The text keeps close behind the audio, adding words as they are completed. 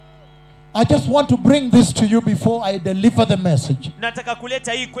I just want to bring this to you before I deliver the message, Nataka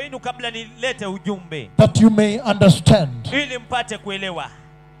kuleta hii kwenu kabla nilete ujumbe, that you may understand ili mpate kuelewa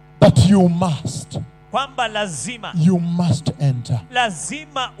that you must kwamba enter.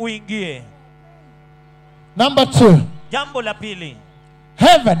 lazima uingie. Number 2, Jambo la pili,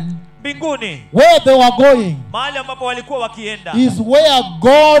 heaven, mbinguni, where they were going, mahali ambapo walikuwa wakienda, is where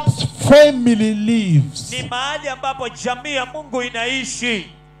God's family lives. ni mahali ambapo jamii ya Mungu inaishi,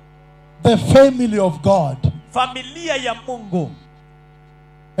 The family of God. familia ya Mungu.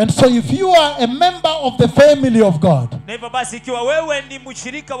 And so if you are a member of the family of God, Na hivyo basi ikiwa wewe ni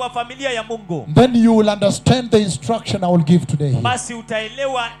mshirika wa familia ya Mungu, then you will understand the instruction I will give today. basi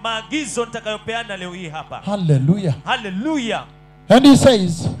utaelewa maagizo nitakayopeana leo hii hapa. Hallelujah. Hallelujah. And he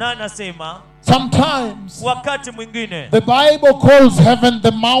says, Na anasema sometimes wakati mwingine the Bible calls heaven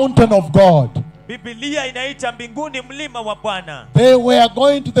the mountain of God. Biblia inaita mbinguni mlima wa Bwana. They were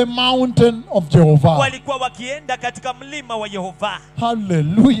going to the mountain of Jehovah. Walikuwa wakienda katika mlima wa Yehova.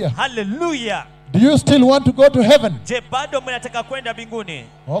 Hallelujah. Hallelujah. Do you still want to go to heaven? Je, bado mnataka kwenda mbinguni?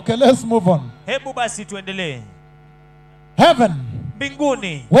 Okay, let's move on. Hebu basi tuendelee. Heaven,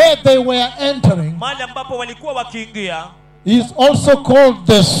 Mbinguni, where they were entering, mahali ambapo walikuwa wakiingia, is also called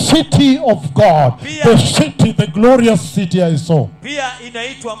the city of God. The city, the glorious city I saw. pia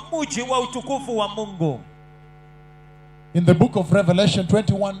inaitwa mji wa utukufu wa Mungu. In the book of Revelation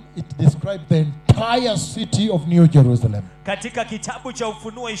 21, it describes the entire city of New Jerusalem. Katika kitabu cha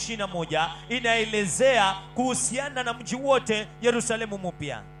Ufunuo 21 inaelezea kuhusiana na mji wote Yerusalemu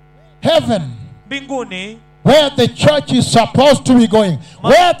mpya. Heaven, Mbinguni, where the church is supposed to be going,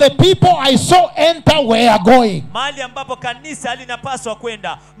 where the people I saw enter were going, mahali ambapo kanisa linapaswa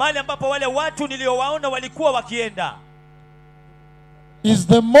kwenda, mahali ambapo wale watu niliowaona walikuwa wakienda, is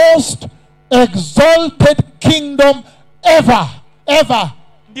the most exalted kingdom ever.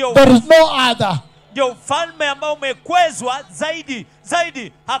 There is no other. ndio ufalme ambao umekwezwa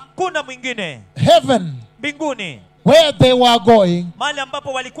zaidi, hakuna mwingine. Heaven, Mbinguni, where they were going, mahali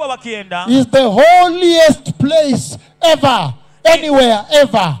ambapo walikuwa wakienda, is the holiest place ever, anywhere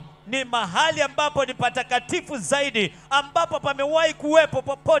ever. ni mahali ambapo ni patakatifu zaidi, ambapo pamewahi kuwepo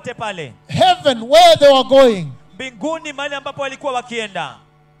popote pale. Heaven, where they were going, Mbinguni, mahali ambapo walikuwa wakienda,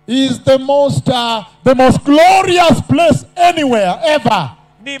 is the most glorious place anywhere ever.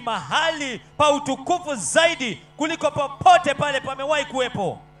 ni mahali pa utukufu zaidi kuliko popote pale pamewahi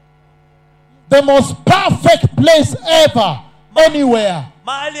kuwepo. The most perfect place ever, anywhere.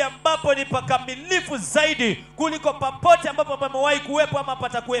 Mahali ambapo ni pakamilifu zaidi kuliko popote ambapo pamewahi kuwepo ama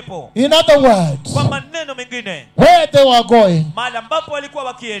patakuwepo. In other words, Kwa maneno mengine, where they were going, mahali ambapo walikuwa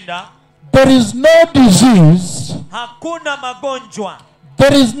wakienda, there is no disease, hakuna magonjwa,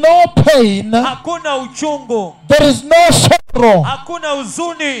 there is no pain, hakuna uchungu, there is no sorrow, hakuna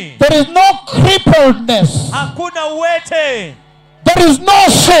huzuni, there is no crippledness, hakuna uwete, there is no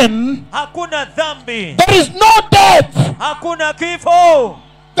sin, hakuna dhambi, there is no death, hakuna kifo,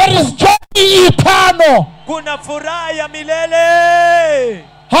 there is joy eternal. kuna furaha ya milele.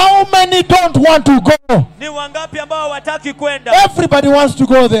 How many don't want to go? Ni wangapi ambao hawataki kwenda? Everybody wants to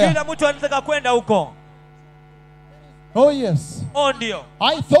go there. Kila mtu anataka kwenda huko. Oh yes. Oh ndio.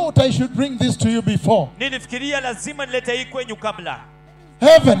 I thought I should bring this to you before. Nilifikiria lazima nilete hii kwenyu kabla.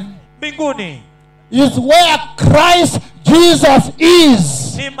 Heaven, Mbinguni, is where Christ Jesus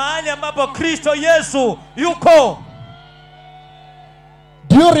is. ni mahali ambapo Kristo Yesu yuko.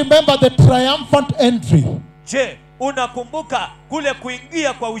 Do you remember the triumphant entry? Je, unakumbuka kule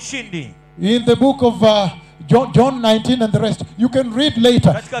kuingia kwa ushindi? In the book of John 19 and the rest. You can read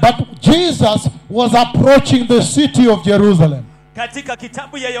later. But Jesus was approaching the city of Jerusalem. Katika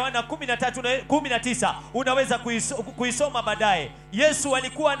kitabu ya Yohana 13:19 unaweza kuisoma baadaye. Yesu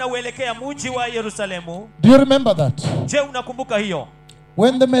alikuwa anauelekea mji wa Yerusalemu. Do you remember that? Je, unakumbuka hiyo?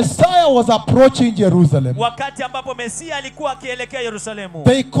 When the Messiah was approaching Jerusalem, Wakati ambapo Mesia alikuwa akielekea Yerusalemu,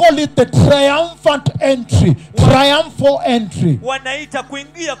 they call it the triumphant entry. Triumphal entry. wanaita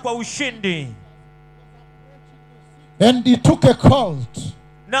kuingia kwa ushindi. And he took a colt,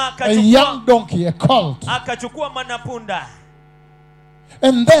 Na a young donkey, a colt. akachukua manapunda.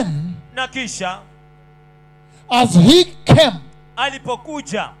 And then, Na kisha as he came,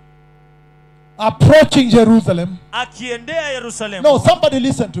 alipokuja approaching Jerusalem. akiendea Yerusalemu. No, somebody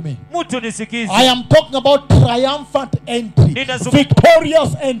listen to me. Mtu nisikize. I am talking about triumphant entry.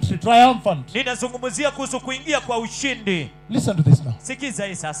 Victorious entry, triumphant. Ninazungumzia kuhusu kuingia kwa ushindi. Listen to this now. Sikiza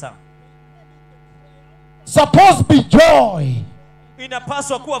hii sasa. Supposed be joy.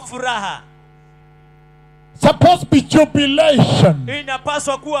 Inapaswa kuwa furaha. Supposed be jubilation.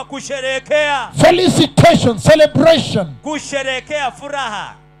 Inapaswa kuwa kusherehekea. Felicitation, celebration. Kusherehekea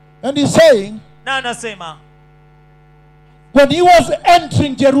furaha. And he's saying, Na anasema when he was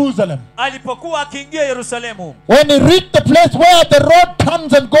entering Jerusalem, alipokuwa akiingia Yerusalemu, when he reached the place where the road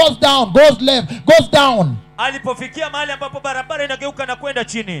turns and goes down, goes left, goes down, alipofikia mahali ambapo barabara inageuka na kwenda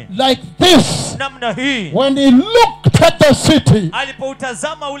chini like this, namna hii, when he looked at the city,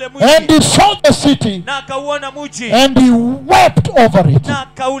 alipoutazama ule and mji he saw the city, na akauona mji and he wept over it. na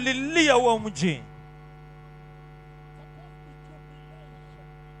akaulilia huo mji.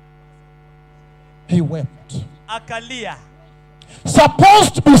 He wept. Akalia.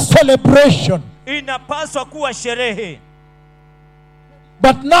 Supposed to be celebration, Inapaswa kuwa sherehe,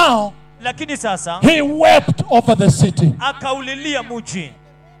 but now lakini sasa he wept over the city. akaulilia mji.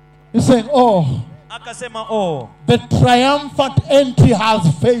 He's saying, oh, Akasema oh, the triumphant entry has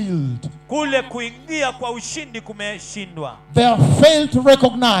failed. kule kuingia kwa ushindi kumeshindwa. They have failed to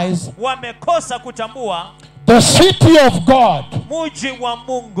recognize Wamekosa kutambua the city of God, mji wa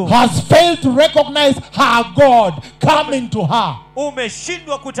Mungu. has failed to recognize her God coming to her.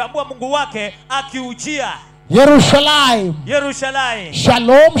 Umeshindwa kutambua Mungu wake akiujia. Jerusalem, Yerusalemu,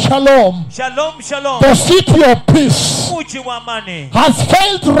 shalom, shalom, shalom shalom, the city of peace, mji wa amani. has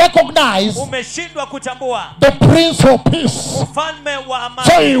failed to recognize Umeshindwa kutambua the Prince of Peace. mfalme wa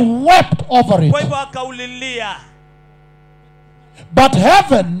So he amani. wept over it. Kwa hivyo akaulilia. But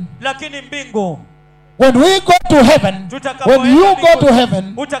heaven, Lakini mbingu, when we go to heaven, when you go to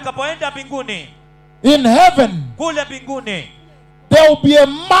heaven, utakapoenda mbinguni, in heaven, kule mbinguni there will be a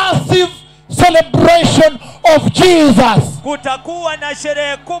massive celebration of Jesus. kutakuwa na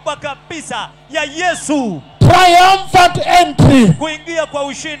sherehe kubwa kabisa ya Yesu Triumphant entry. kuingia kwa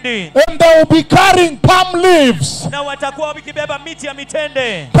ushindi, And they will be carrying palm leaves. na watakuwa wakibeba miti ya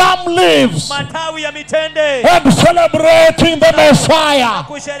mitende, Palm leaves. matawi ya mitende, And celebrating the Messiah.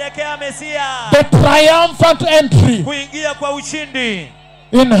 kusherekea Mesia, The triumphant entry kuingia kwa ushindi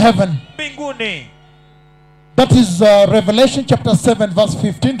in heaven. mbinguni. That is Revelation chapter 7 verse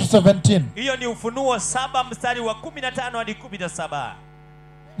 15 to 17. Hiyo ni Ufunuo 7 mstari wa 15 hadi 17.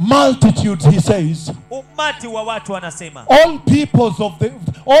 Multitudes, he says. Umati wa watu wanasema, All peoples of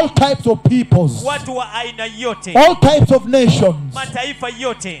all types of peoples. watu wa aina yote, All types of nations. mataifa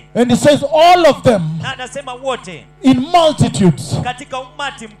yote, And he says all of them na anasema wote, in multitudes, katika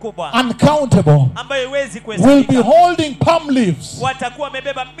umati mkubwa uncountable, ambayo haiwezi will be kuhesabika, holding palm leaves. watakuwa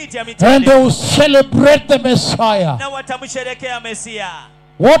wamebeba miti ya And they mitende will celebrate the Messiah. na watamsherekea Mesia.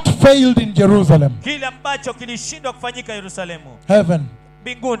 What failed in Jerusalem? Kile ambacho kilishindwa kufanyika Yerusalemu, Heaven.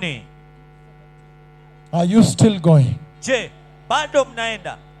 mbinguni. Are you still going? Je, bado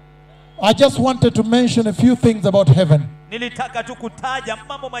mnaenda? I just wanted to mention a few things about heaven Nilitaka tu kutaja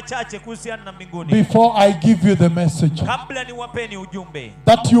mambo machache kuhusiana na mbinguni before I give you the message, kabla niwapeni ujumbe,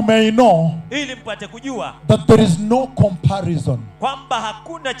 that you may know ili mpate kujua that there is no comparison. kwamba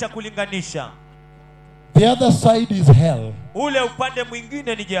hakuna cha kulinganisha. The other side is hell, Ule upande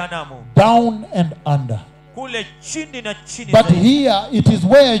mwingine ni jehanamu, down and under. kule chini na chini But zaidi. here it is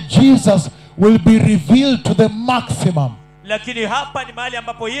where Jesus will be revealed to the maximum. Lakini hapa ni mahali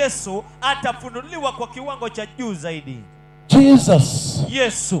ambapo Yesu atafunuliwa kwa kiwango cha juu zaidi. Jesus,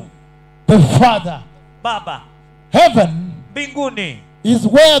 Yesu the Father, Baba, heaven mbinguni is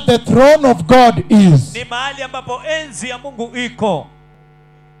where the throne of God is. ni mahali ambapo enzi ya Mungu iko,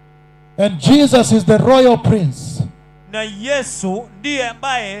 And Jesus is the royal prince. na Yesu ndiye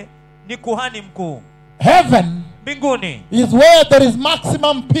ambaye ni kuhani mkuu. Heaven Mbinguni is where there is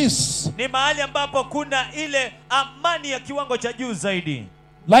maximum peace. ni mahali ambapo kuna ile amani ya kiwango cha juu zaidi.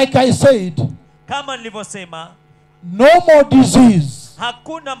 Like I said, Kama nilivyosema, no more disease,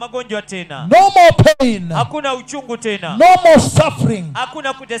 hakuna magonjwa tena, no more pain, hakuna uchungu tena, no more suffering,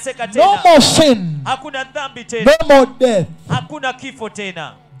 hakuna kuteseka no tena, more sin, hakuna dhambi tena, no more death. hakuna kifo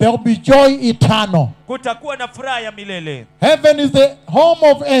tena. There will be joy eternal. Kutakuwa na furaha ya milele. Heaven is the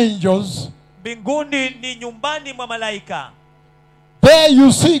home of angels. Mbinguni ni nyumbani mwa malaika. There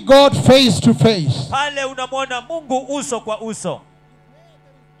you see God face to face. Pale unamwona Mungu uso kwa uso.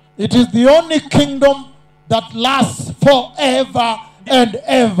 It is the only kingdom that lasts forever and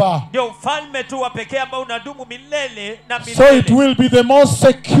ever. Ndio ufalme tu wa pekee ambao unadumu milele na milele. So it will be the most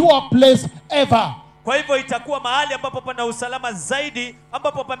secure place ever. Kwa hivyo itakuwa mahali ambapo pana usalama zaidi,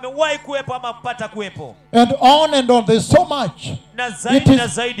 ambapo pamewahi kuwepo ama pata kuwepo. And on, there's so much. Na zaidi na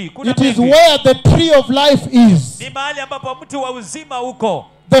zaidi kuna It is mengi. where the tree of life is. Ni mahali ambapo mti wa uzima uko.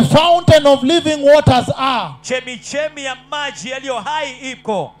 The fountain of living waters are. Chemichemi ya maji yaliyo hai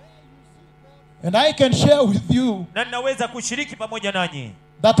iko. And I can share with you Na ninaweza kushiriki pamoja nanyi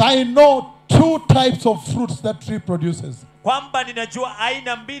that I know 2 types of fruits that tree produces. kwamba ninajua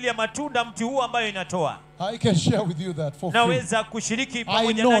aina 2 ya matunda mti huu ambayo inatoa. I can share with you that for free. Naweza kushiriki I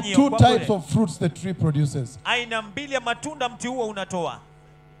pamoja know nanyi 2 kwa types bure. of fruits the tree produces. Aina 2 ya matunda mti huo unatoa.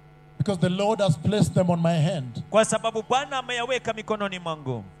 Because the Lord has placed them on my hand. Kwa sababu Bwana ameyaweka mikononi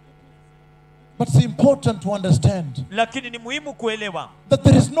mwangu. But it's important to understand Lakini ni muhimu kuelewa that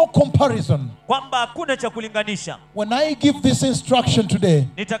there is no comparison. kwamba hakuna cha kulinganisha. When I give this instruction today,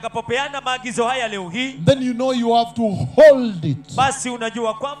 Nitakapopeana maagizo haya leo hii, then you know you have to hold it. basi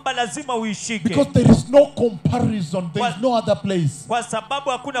unajua kwamba lazima uishike. Because there is no comparison. There is no other place. Kwa sababu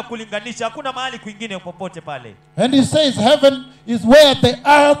hakuna kulinganisha, hakuna mahali kwingine popote pale. And he says heaven is where the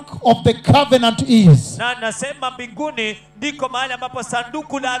ark of the covenant is. Na nasema mbinguni ndiko mahali ambapo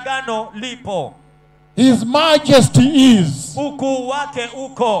sanduku la agano lipo. His majesty is Ukuu wake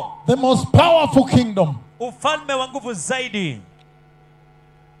uko. the most powerful kingdom. Ufalme wa nguvu zaidi.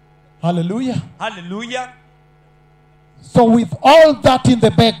 Hallelujah. Hallelujah. So with all that in the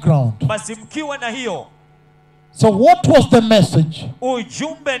background, Basi mkiwa na hiyo, so what was the message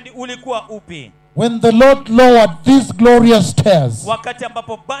ujumbe ulikuwa upi? when the Lord lowered these glorious stairs Wakati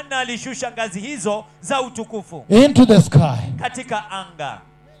ambapo Bwana alishusha ngazi hizo za utukufu into the sky? katika anga.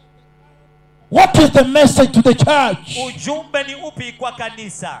 What is the message to the church Ujumbe ni upi kwa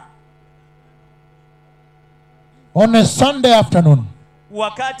kanisa? on a Sunday afternoon?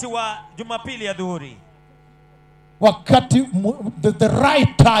 Wakati wa Jumapili ya dhuhuri, Wakati, the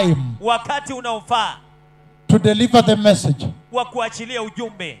right time wakati unaofaa to deliver the message. wa kuachilia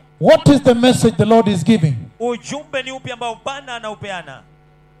ujumbe. What is the message the Lord is giving? Ujumbe ni upi ambao Bwana anaupeana?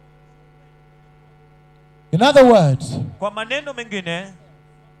 In other words, Kwa maneno mengine,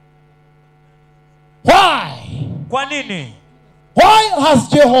 why? kwa nini? Why has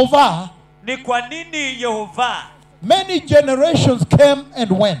Jehovah, Ni kwa nini Yehova? many generations came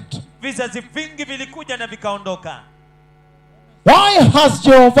and went? Vizazi vingi vilikuja na vikaondoka. Why has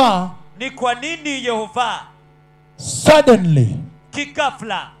Jehovah Ni kwa nini Yehova suddenly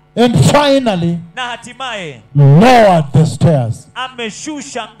kikafla and finally na hatimaye lowered the stairs?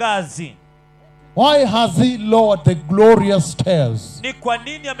 ameshusha ngazi? Why has he lowered the glorious stairs Ni kwa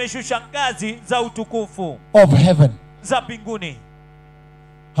nini ameshusha ngazi za utukufu of heaven? za mbinguni?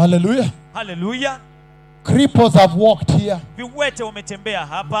 Hallelujah. Haleluya. Cripples have walked here. Viwete wametembea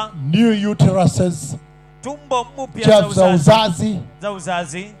hapa. New uteruses. Tumbo mpya za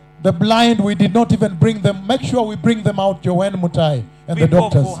uzazi. The blind, we did not even bring them. Make sure we bring them out, Joanne Mutai and the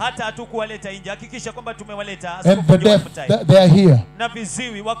doctors. Hata hatukuwaleta nje. Hakikisha kwamba tumewaleta. And the deaf, they are here. Na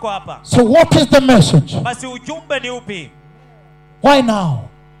viziwi wako hapa. So what is the message? Basi ujumbe ni upi? Why now?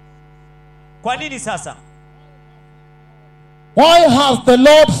 Kwa nini sasa? Why has the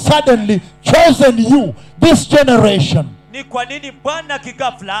Lord suddenly chosen you, this generation, Ni kwa nini Bwana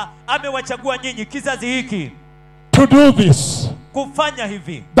kigafla amewachagua nyinyi kizazi hiki to do this? kufanya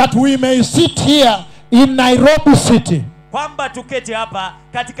hivi? That we may sit here in Nairobi City Kwamba tuketi hapa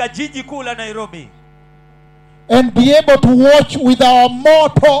katika jiji kuu la Nairobi and be able to watch with our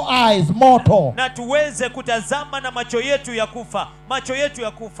mortal eyes, na tuweze kutazama na macho yetu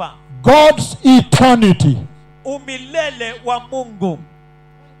ya kufa, God's eternity. umilele wa Mungu.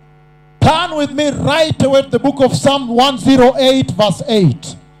 Turn with me right away to the book of Psalm 108 verse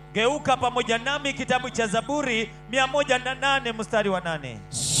 8. Geuka pamoja nami kitabu cha Zaburi 108 mstari wa 8.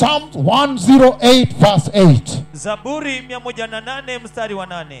 Psalm 108 verse 8. Zaburi 108 mstari wa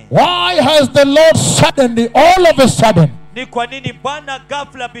 8. Why has the Lord suddenly, all of a sudden? Ni kwa nini Bwana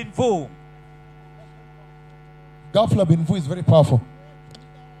ghafla bin vu? Ghafla bin vu is very powerful.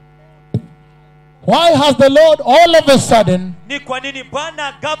 Why has the Lord all of a sudden Ni kwa nini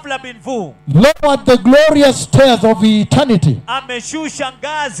Bwana ghafla bin vu lowered the glorious stairs of eternity? ameshusha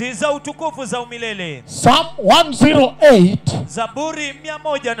ngazi za utukufu za umilele? Psalm 108 Zaburi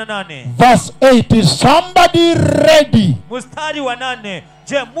 108 verse 8. Is somebody ready? mstari wa 8.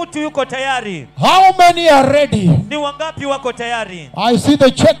 Je, mtu yuko tayari? How many are ready? Ni wangapi wako tayari? I see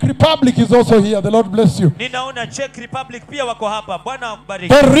the Czech Republic is also here. The Lord bless you. Ninaona Czech Republic pia wako hapa. Bwana ambariki.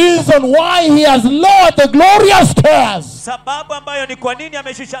 The reason why he has lowered the glorious stairs. Sababu ambayo ni kwa nini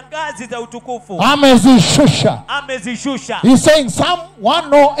ameshusha ngazi za utukufu. Amezishusha. He's saying Psalm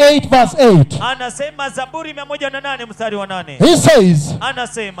 108 verse 8. Anasema Zaburi 108 mstari wa 8. He says,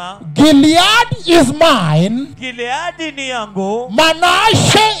 Anasema Gilead is mine. Gileadi ni yangu. Manasseh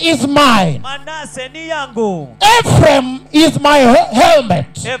is mine. Manase ni yangu. Ephraim is my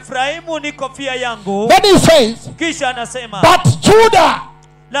helmet. Efraimu ni kofia yangu. Then he says, Kisha anasema but Judah,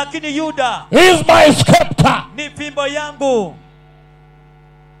 lakini Yuda is my scepter. ni fimbo yangu.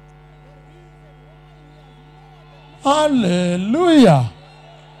 Hallelujah.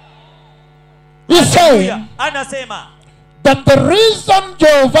 He's saying Anasema that the reason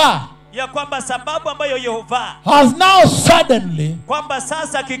Jehovah ya kwamba sababu ambayo Yehova has now suddenly kwamba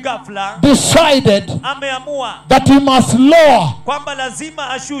sasa kigafla decided ameamua that he must lower kwamba lazima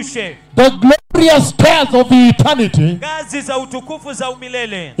ashushe the glorious stairs of eternity ngazi za utukufu za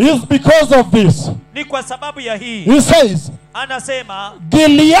umilele is because of this. ni kwa sababu ya hii. He says, Anasema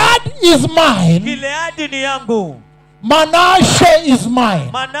Gilead is mine, Gileadi ni yangu, Manasseh is mine.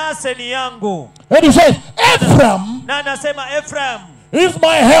 Manase ni yangu. And he says, Ephraim Na anasema Ephraim is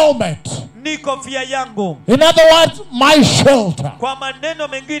my helmet. ni kofia yangu. In other words, my shelter, Kwa maneno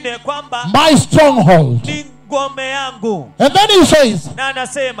mengine kwamba my stronghold. ni ngome yangu. And then he says, Na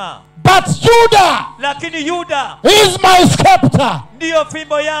anasema but Judah lakini Yuda is my scepter. ndiyo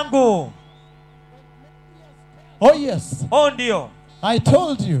fimbo yangu. Oh yes, Ndio I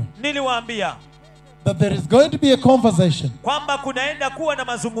told you niliwaambia that there is going to be a conversation, kwamba kunaenda kuwa na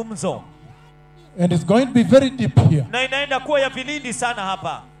mazungumzo and it's going to be very deep here. na inaenda kuwa ya vilindi sana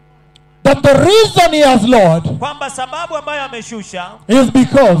hapa, That the reason he has Lord kwamba sababu ambayo ameshusha is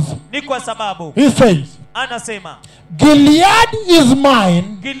because ni kwa sababu he says, anasema Gilead is mine,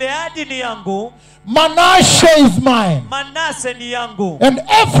 Gileadi ni yangu, Manasseh is mine, Manase ni yangu, and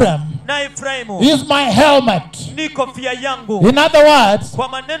Ephraim na Efraimu is my helmet. ni kofia yangu. In other words, Kwa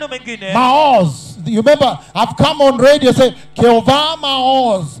maneno mengine Maoz. You remember, I've come on radio and say, Jehovah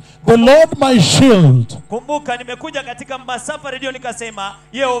Maoz, the Lord my shield. kumbuka nimekuja katika masafa radio nikasema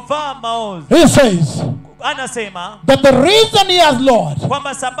Yehova Maoz. He says Anasema that the reason he has Lord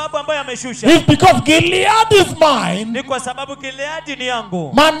kwamba sababu ambayo ameshusha is because Gilead is mine, ni kwa sababu Gileadi ni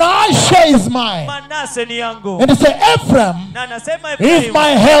yangu, Manasseh is mine. Manase ni yangu, And he says, Ephraim na anasema is Efraimu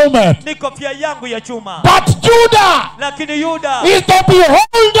my helmet. ni kofia yangu ya chuma, But Judah lakini Yuda is the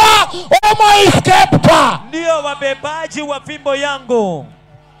beholder of my scepter. ndio wabebaji wa fimbo yangu.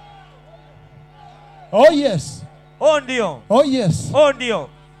 Oh yes. Ndio. Oh yes. Ndio.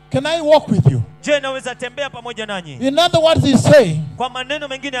 Can I walk with you? Je, naweza tembea pamoja nanyi? In other words, he's saying Kwa maneno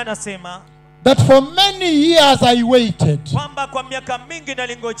mengine anasema that for many years I waited. kwamba kwa miaka mingi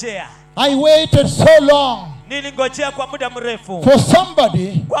nalingojea. I waited so long Nilingojea kwa muda mrefu for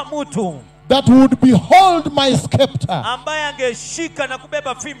somebody kwa mtu that would behold my scepter. ambaye angeshika na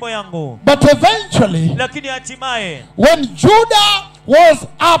kubeba fimbo yangu. But eventually, Lakini hatimaye when Judah was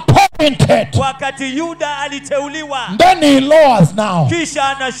appointed, wakati Yuda aliteuliwa, then he lowers now. kisha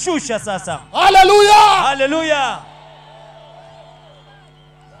anashusha sasa. Hallelujah! Haleluya!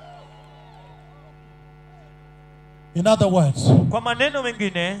 In other words, Kwa maneno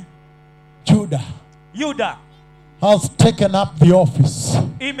mengine, Judah Yuda has taken up the office.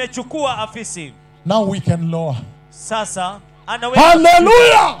 imechukua afisi. Now we can lower. Sasa anaweza.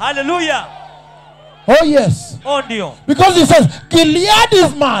 Hallelujah! Haleluya! Oh yes. Ndio. Because he says, Gilead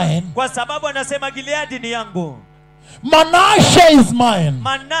is mine, Kwa sababu anasema Gileadi ni yangu, Manasseh is mine.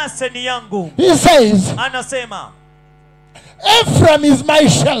 Manase ni yangu. He says, Anasema Ephraim is my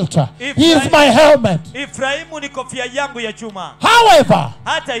shelter. He is my helmet. Efraimu ni kofia yangu ya chuma. However,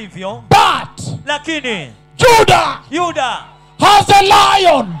 Hata hivyo, but lakini Judah Yuda has a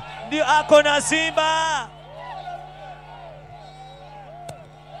lion. ndio ako na simba.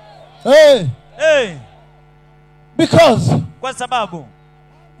 Hey, Hey, because kwa sababu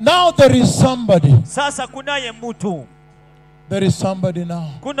now there is somebody. sasa kunaye mtu. There is somebody now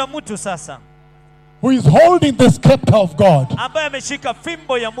Kuna mtu sasa who is holding the scepter of God, ambaye ameshika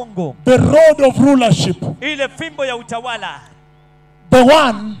fimbo ya Mungu, the rod of rulership, ile fimbo ya utawala, the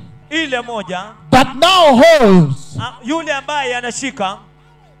one ile moja, that now holds yule ambaye anashika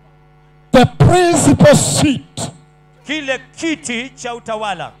the principal seat kile kiti cha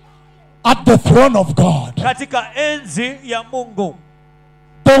utawala at the throne of God. katika enzi ya Mungu,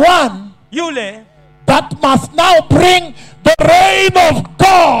 The one yule that must now bring the reign of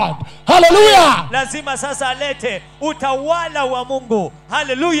God. Hallelujah. lazima sasa alete utawala wa Mungu.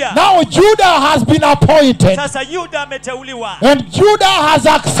 Haleluya! Now Judah has been appointed, Sasa Yuda ameteuliwa and Judah has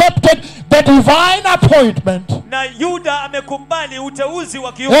accepted the divine appointment, na Yuda amekubali uteuzi wa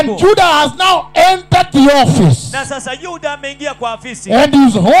and kiungu, Judah has now entered the office, na sasa Yuda ameingia kwa afisi and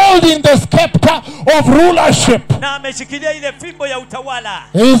is holding the scepter of rulership. na ameshikilia ile fimbo ya utawala.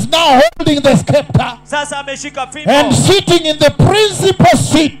 He is now holding the scepter Sasa ameshika fimbo and sitting in the principal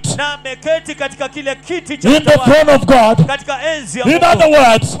seat na ameketi katika kile kiti cha in the utawala throne of God. katika enzi ya In other Mungu.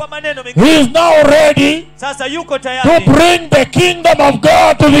 words, Kwa maneno mengine, he is now ready sasa yuko to tayari bring the kingdom of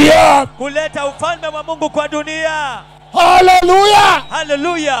God to the earth. kuleta ufalme wa Mungu kwa dunia. Hallelujah.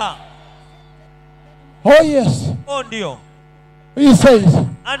 Haleluya! Oh yes. Ndio He says,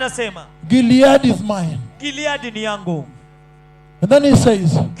 anasema Gilead is mine. Gileadi ni yangu, And then he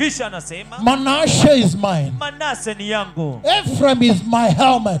says, Kisha anasema Manasseh is mine. Manase ni yangu, Ephraim is my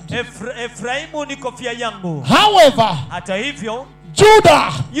helmet. Efraimu ni kofia yangu. However, Hata hivyo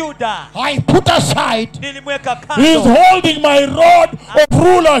Judah, Yuda I put aside. nilimweka He is kando, holding my rod of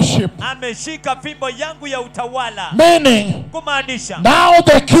rulership. ameshika fimbo yangu ya utawala. Meaning, Kumaanisha now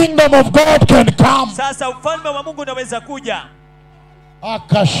the kingdom of God can come. sasa ufalme wa Mungu unaweza kuja.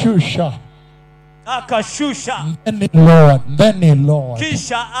 Akashusha. Akashusha, Then the Lord. Then the Lord.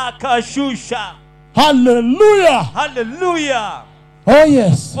 kisha akashusha. Hallelujah. Haleluya! Oh,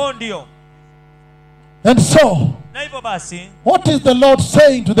 yes. Ndio. And so, Na hivyo basi what is the Lord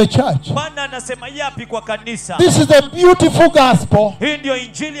saying to the church? Bwana anasema yapi kwa kanisa? This is a beautiful gospel. Hii ndio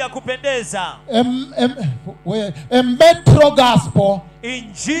injili ya kupendeza, A metro gospel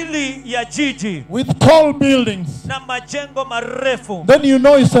injili ya jiji with tall buildings. na majengo marefu. Then you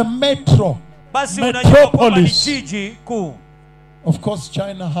know it's a metro. Basi unajua kwamba ni Metropolis. jiji kuu. Of course,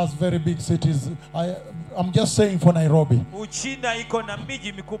 China has very big cities. I'm just saying for Nairobi. Uchina iko na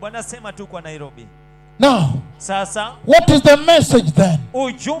miji mikubwa, nasema tu kwa Nairobi. Now, Sasa what is the message then?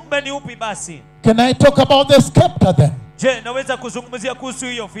 ujumbe ni upi basi? Can I talk about the scepter then? Je, naweza kuzungumzia kuhusu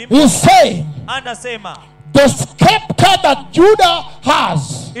hiyo fimbo? He's saying Anasema the scepter that Judah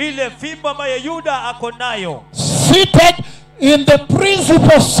has, ile fimbo ambayo Yuda ako nayo, seated in the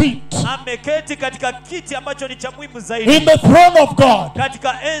principal seat, ameketi katika kiti ambacho ni cha muhimu in zaidi the throne of God,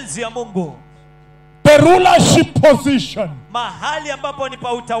 katika enzi ya Mungu, the rulership position. mahali ambapo ni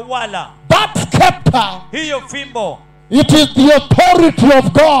pa utawala. That scepter, Hiyo fimbo it is the authority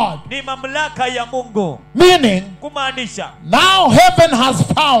of God. ni mamlaka ya Mungu. Meaning, Kumaanisha now heaven has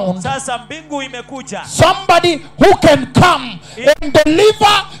found sasa mbingu imekuja, somebody who can come and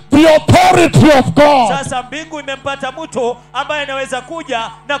deliver the authority of God sasa mbingu imempata mtu ambaye anaweza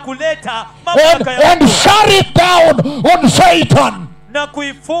kuja na kuleta mamlaka ya and Mungu shut it down on Satan. na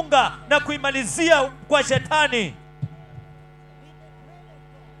kuifunga na kuimalizia kwa shetani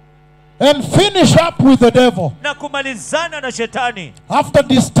And finish up with the devil na kumalizana na shetani after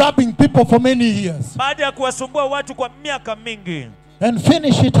disturbing people for many years. baada ya kuwasumbua watu kwa miaka mingi And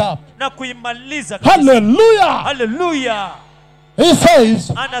finish it up. na kuimaliza kabisa. Hallelujah. Haleluya! He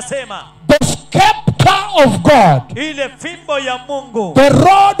says, Anasema the scepter of God, ile fimbo ya Mungu, the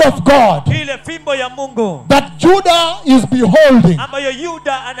rod of God ile fimbo ya Mungu that Judah is beholding. ambayo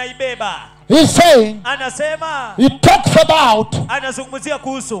Yuda anaibeba. He's saying, Anasema, he talks about anazungumzia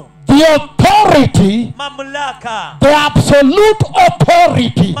kuhusu the authority, mamlaka, the absolute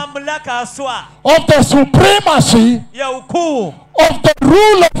authority mamlaka haswa of the supremacy ya ukuu, of the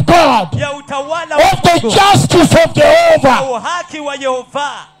rule of God, ya utawala wa of the Mungu, justice of ya Jehovah. uhaki wa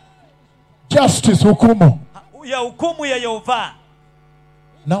Yehova, Justice, hukumu. ya hukumu ya Yehova.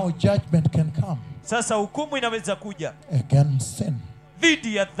 Now judgment can come Sasa hukumu inaweza kuja against sin.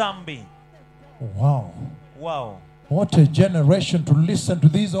 dhidi ya dhambi. Wow. Wow, What a generation to listen to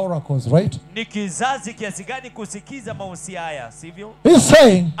these oracles, right? ni kizazi kiasi gani kusikiza mausia haya, sivyo? He's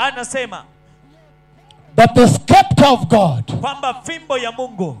saying Anasema that the scepter of God kwamba fimbo ya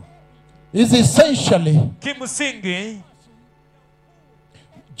Mungu is essentially kimsingi,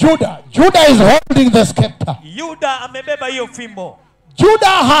 Judah. Judah is holding the scepter. Yuda amebeba hiyo fimbo.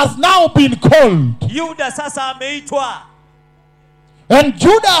 Judah has now been called, Yuda sasa ameitwa and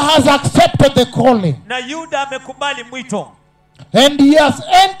Judah has accepted the calling, na Yuda amekubali mwito and he has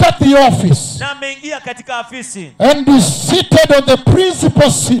entered the office na ameingia katika afisi and is seated on the principal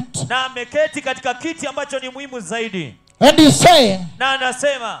seat. na ameketi katika kiti ambacho ni muhimu zaidi, And he's saying na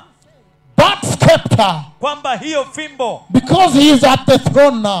anasema that scepter, kwamba hiyo fimbo, because he is at the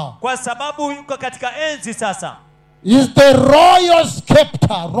throne now, kwa sababu yuko katika enzi sasa, is the royal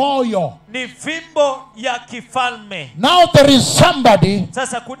scepter, royal. ni fimbo ya kifalme. Now there is somebody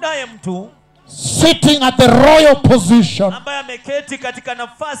Sasa kunaye mtu sitting at the royal position ambaye ameketi katika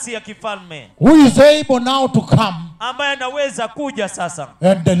nafasi ya kifalme, who is able now to come ambaye anaweza kuja sasa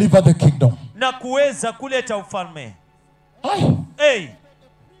and deliver the kingdom. na kuweza kuleta ufalme. Aye. Hey,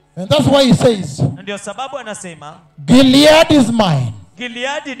 And that's why he says, na ndio sababu anasema Gilead is mine,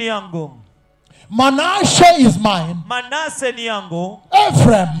 Gileadi ni yangu, Manasseh is mine, Manase ni yangu,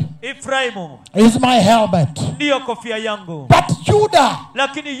 Ephraim Efraimu is my helmet. ndiyo kofia yangu. But Judah,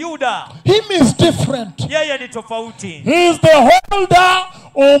 Lakini Yuda him is different. yeye ni tofauti, He is the holder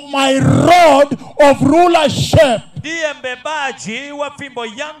of my rod of rulership. ndiye mbebaji wa fimbo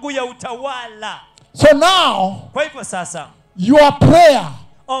yangu ya utawala. So now, Kwa hivyo sasa your prayer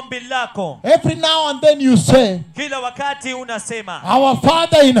ombi lako. Every now and then you say, Kila wakati unasema, our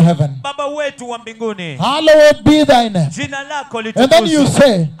Father in heaven, Baba wetu wa mbinguni, hallowed be thy name. jina lako And then you litukuzwe.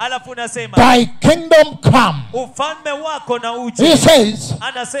 say, Alafu unasema, thy kingdom come. ufalme wako na He uje. says,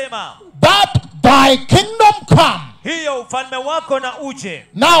 Anasema, that thy kingdom come. hiyo ufalme wako na uje.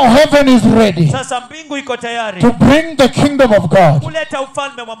 Now heaven is ready Sasa mbingu iko tayari to bring the kingdom of God kuleta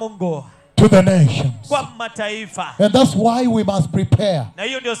ufalme wa Mungu to the nations. kwa mataifa. And that's why we must prepare. Na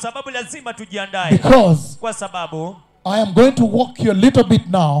hiyo ndio sababu lazima tujiandae, Because kwa sababu I am going to walk you a little bit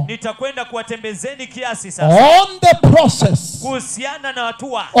now nitakwenda kuwatembezeni kiasi sasa on the process kuhusiana na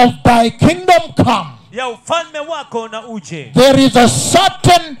hatua of thy kingdom come. ya ufalme wako na uje. There is a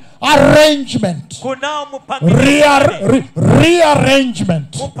certain arrangement, Kunao mpangilio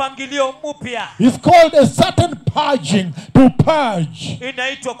rearrangement. mpangilio mpya, It's called a certain purging, to purge,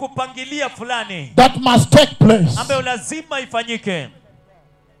 inaitwa kupangilia fulani that must take place. ambayo lazima ifanyike,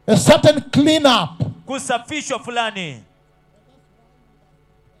 A certain cleanup. kusafishwa fulani,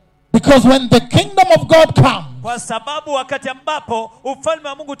 Because when the kingdom of God comes, kwa sababu wakati ambapo ufalme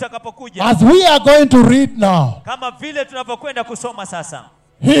wa Mungu utakapokuja, as we are going to read now, kama vile tunapokwenda kusoma sasa,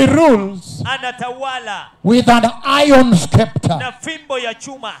 he rules anatawala with an iron scepter. na fimbo ya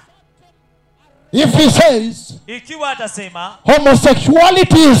chuma. If he says Ikiwa atasema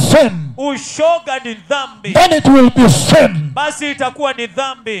homosexuality is sin, ushoga ni dhambi, then it will be sin. basi itakuwa ni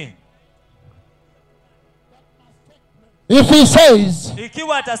dhambi. If he says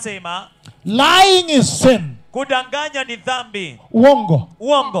Ikiwa atasema lying is sin, kudanganya ni dhambi, uongo,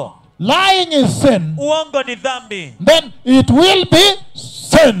 uongo, lying is sin, uongo ni dhambi, then it will be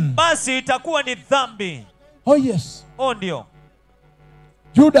sin. basi itakuwa ni dhambi. Oh yes, Oh, ndio.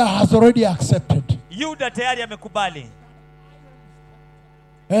 Judah has already accepted Yuda tayari amekubali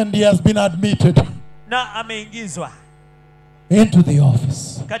and he has been admitted na ameingizwa into the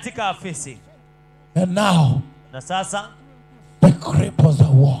office. katika afisi. And now Na sasa the cripples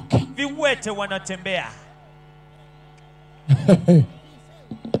are walking. viwete wanatembea.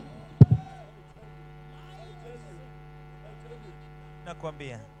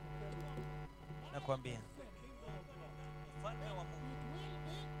 Nakwambia. Ufalme wa Mungu.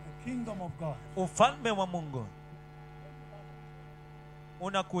 The kingdom of God. Ufalme wa Mungu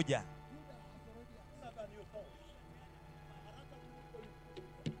unakuja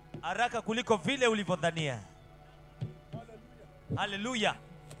haraka kuliko vile ulivyodhania. Haleluya.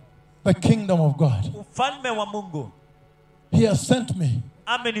 The kingdom of God. Ufalme wa Mungu He has sent me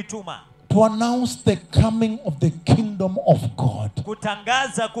amenituma to announce the coming of the kingdom of God.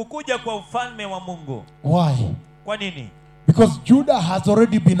 kutangaza kukuja kwa ufalme wa Mungu. Why? Kwa nini? Because Judah has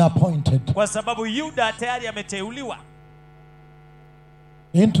already been appointed Kwa sababu Yuda tayari ameteuliwa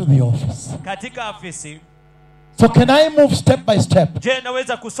into the office. katika afisi. So can I move step by step? Je,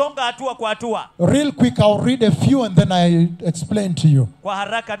 naweza kusonga hatua kwa hatua? Real quick, I'll read a few and then I explain to you. Kwa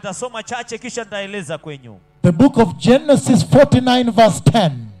haraka nitasoma chache kisha nitaeleza kwenyu. The book of Genesis 49 verse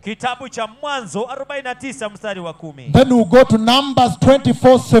 10. Kitabu cha Mwanzo 49 mstari wa 10. Then we'll go to Numbers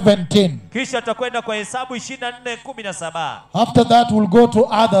 24:17. Kisha tutakwenda kwa Hesabu 24:17. After that we'll go to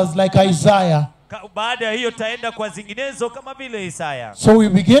others like Isaiah. Baada ya hiyo taenda kwa zinginezo kama vile Isaya. So we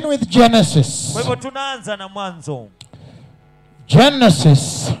begin with Genesis. Kwa hivyo tunaanza na Mwanzo.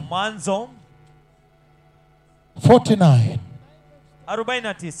 Genesis Mwanzo 49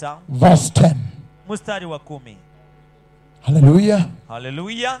 49 verse 10. mstari wa 10. Hallelujah.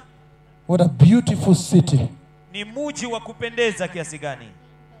 Haleluya. What a beautiful city. Ni mji wa kupendeza kiasi gani,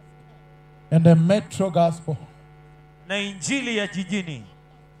 And a metro gospel na injili ya jijini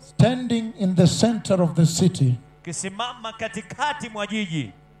standing in the center of the city kisimama katikati mwa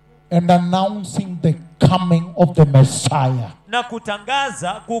jiji and announcing the coming of the Messiah. na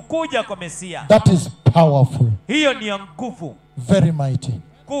kutangaza kukuja kwa Mesia. That is powerful. Hiyo ni ya nguvu Very mighty.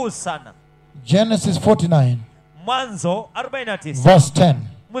 kuu sana. Genesis 49 Mwanzo 49 verse 10.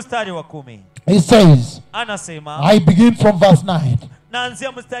 mstari wa 10 He says, anasema, I begin from verse 9.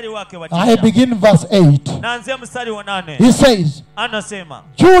 naanzia mstari wake wa I 9, begin verse 8. naanzia mstari wa 8. He says, Anasema,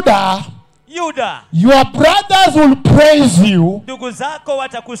 Judah, Yuda, your brothers will praise you. ndugu zako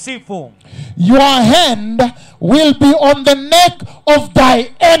watakusifu, Your hand will be on the neck of thy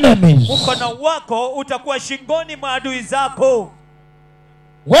enemies. mkono wako utakuwa shingoni mwa adui zako.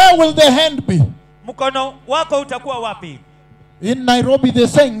 Where will the hand be? Mkono wako utakuwa wapi? In Nairobi they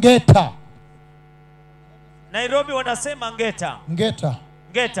say ngeta. Nairobi wanasema ngeta. Ngeta.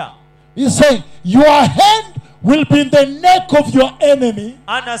 Ngeta. He's saying your hand will be in the neck of your enemy.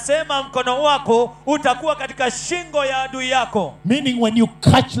 Anasema mkono wako utakuwa katika shingo ya adui yako. Meaning when you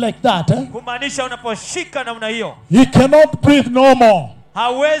catch like that, Kumaanisha unaposhika namna hiyo, he cannot breathe no more.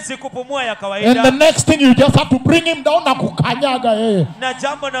 hawezi kupumua ya And the kawaida, next thing you just have to bring him down na kukanyaga yeye. na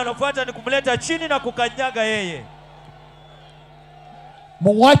jambo linalofuata ni kumleta chini na kukanyaga yeye.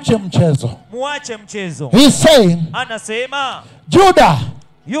 Muache mchezo. Muache mchezo. He's saying, Anasema, Judah,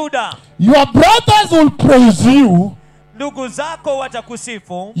 Yuda, your brothers will praise you. ndugu zako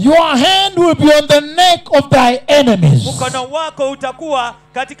watakusifu, Your hand will be on the neck of thy enemies. mkono wako utakuwa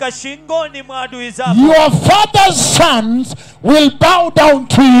katika shingoni mwa adui zako. Your father's sons will bow down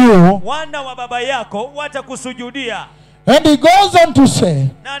to you. Wana wa baba yako watakusujudia. And he goes on to say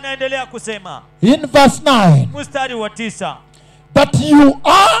Na anaendelea kusema in verse 9 mstari wa 9 that you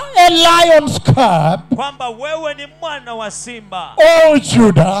are a lion's cub, kwamba wewe ni mwana wa simba. O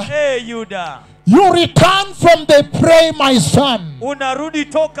Judah. Yuda, You return from the prey, my son. unarudi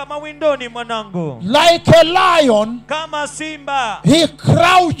toka mawindoni mwanangu. Like a lion, Kama simba he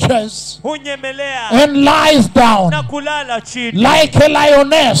crouches hunyemelea and lies down. na kulala chini. Like a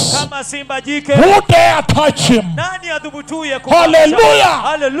lioness, Kama simba jike, who dare touch him? nani adhubutuye Hallelujah!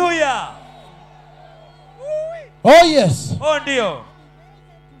 Hallelujah! Oh yes. Oh ndio.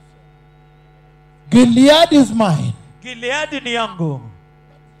 Gilead is mine. Gileadi ni yangu.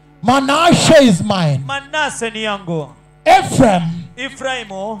 Manasseh is mine. Manase ni yangu. Ephraim,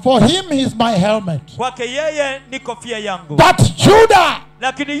 Efraimu, for him is my helmet. kwake yeye ni kofia yangu. But Judah,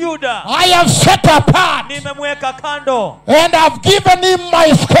 Lakini Yuda I have set apart, nimemweka kando and I've given him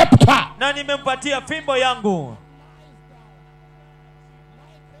my scepter. na nimempatia fimbo yangu.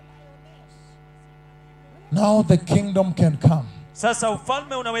 Now the kingdom can come. Sasa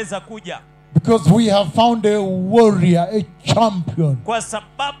ufalme unaweza kuja Because we have found a warrior, a champion. kwa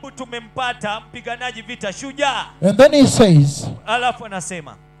sababu tumempata mpiganaji vita, shujaa. And then he says, Alafu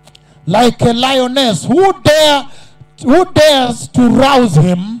anasema, like a lioness, who dares to rouse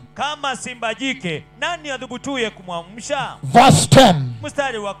him? kama simba jike, nani adhubutuye kumwamsha? Verse 10.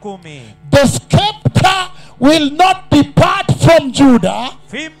 Mstari wa 10. The scepter will not depart from Judah,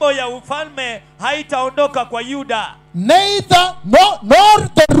 Fimbo ya ufalme haitaondoka kwa Yuda, nor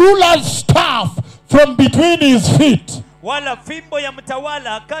the ruler's staff from between his feet, wala fimbo ya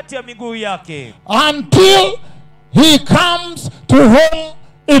mtawala kati ya miguu yake, until he comes to whom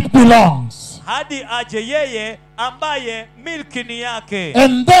it belongs. hadi aje yeye ambaye milki ni yake.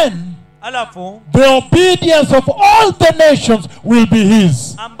 And then Alafu the obedience of all the nations will be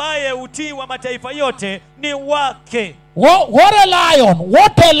his. ambaye utii wa mataifa yote ni wake. What a lion!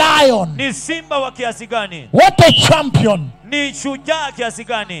 What a lion! Ni simba wa kiasi gani? What a champion! Ni shujaa kiasi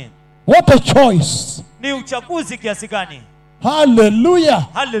gani? What a choice! Ni uchaguzi kiasi gani? Hallelujah!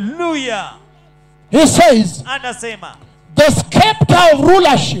 Haleluya! He says, Anasema the scepter of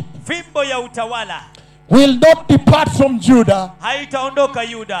rulership fimbo ya utawala will not depart from Judah haitaondoka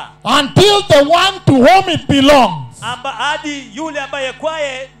Yuda, until the one to whom it belongs hadi yule ambaye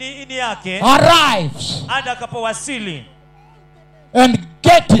kwaye ni yake arrives atakapowasili and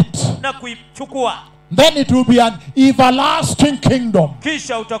get it. na kuichukua. Then it will be an everlasting kingdom,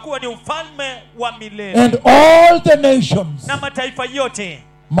 Kisha utakuwa ni ufalme wa milele, and all the nations na mataifa yote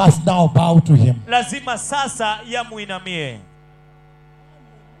must now bow to him. lazima sasa yamuinamie.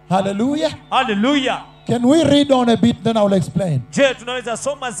 Hallelujah! Haleluya! Can we read on a bit, then I will explain. Je, tunaweza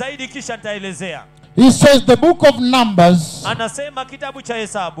soma zaidi kisha nitaelezea. He says the book of Numbers Anasema kitabu cha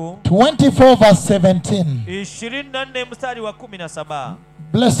Hesabu 24 verse 17. 24 mstari wa 17.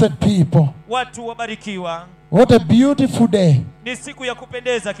 Blessed people, Watu wabarikiwa, what a beautiful day. ni siku ya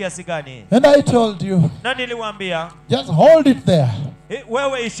kupendeza kiasi gani. And I told you, Na niliwaambia, just hold it there.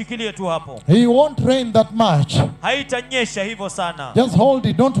 wewe ishikilie tu hapo. It won't rain that much. Haitanyesha hivyo sana. Just hold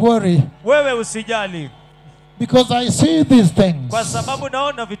it, don't worry. Wewe usijali, Because I see these things kwa sababu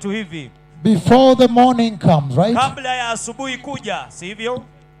naona vitu hivi before the morning comes, right? kabla ya asubuhi kuja, si hivyo?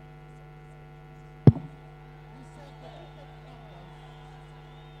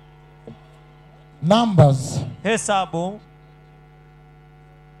 Numbers Hesabu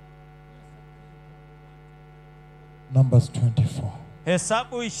Numbers 24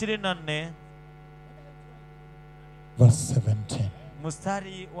 Hesabu 24 verse 17.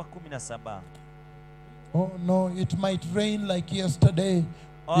 mstari wa 17. Oh no, it might rain like yesterday.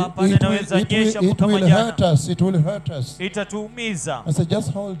 Hapana, inaweza nyesha It kama will jana. hurt us. It will hurt us. Itatuumiza. I said,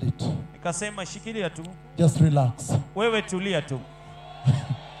 just hold it. Nikasema shikilia tu, Just relax. wewe tulia tu.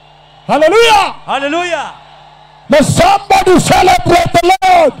 Hallelujah! Haleluya! Let somebody celebrate the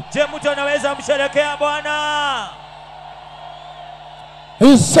Lord. Je, mtu anaweza msherekea Bwana?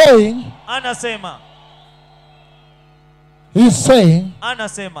 He's saying, Anasema he's saying,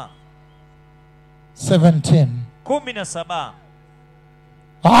 17. 17.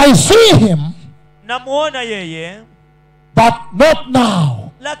 I see him Namuona yeye but not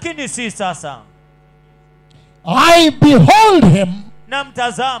now. lakini si sasa. I behold him,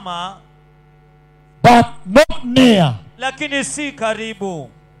 Namtazama, but not near. lakini si karibu.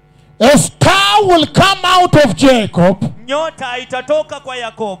 A star will come out of Jacob. Nyota itatoka kwa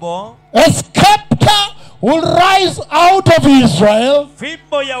Yakobo. A scepter will rise out of Israel.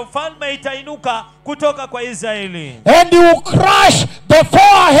 Fimbo ya ufalme itainuka kutoka kwa Israeli. And he will crush the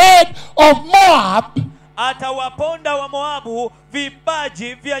forehead of Moab. Atawaponda wa Moabu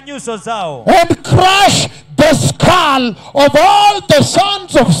vipaji vya nyuso zao. And crush the skull of all the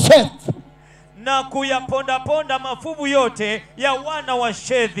sons of Seth. Na kuyaponda mafuvu yote ya wana wa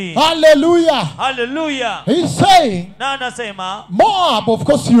Shethi. Hallelujah. Hallelujah. He's saying, Na anasema Moab, of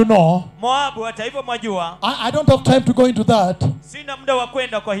course you know. Moabu, hata hivyo mwajua, I don't have time to go into that. sina muda wa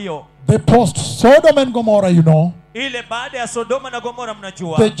kwenda kwa hiyo. The post Sodom and Gomorrah, you know. Ile baada ya Sodoma na Gomora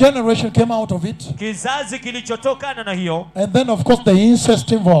mnajua. The generation came out of it. Kizazi kilichotokana na hiyo. And then of course the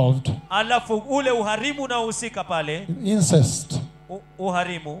incest involved. Alafu ule uharimu unaohusika pale. Incest.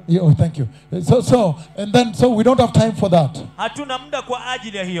 Uharimu. Yeah, oh, thank you. So we don't have time for that. Hatuna muda kwa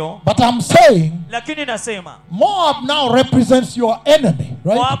ajili ya hiyo. But I'm saying, Lakini nasema Moab now represents your enemy,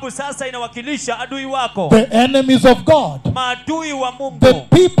 right? Moabu sasa inawakilisha adui wako. The enemies of God. Maadui wa Mungu. The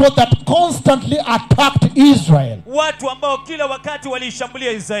people that constantly attacked Israel. Watu ambao kila wakati walishambulia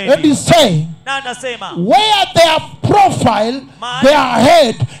And Israeli. he's saying, Na anasema where their profile, their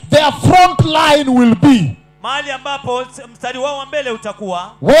head, their front line will be. mahali ambapo mstari wao wa mbele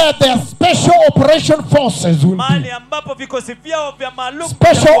utakuwa. Where their special operation forces will Mahali be. ambapo vikosi vyao vya maalum.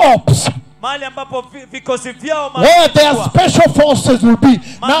 Special ops. Mahali ambapo vikosi vyao Where their special forces will be.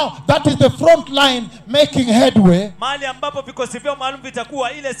 Now, that is the front line making headway. Mahali ambapo vikosi vyao maalum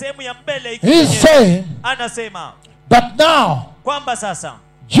vitakuwa ile sehemu ya mbele. He's saying Anasema that now, kwamba sasa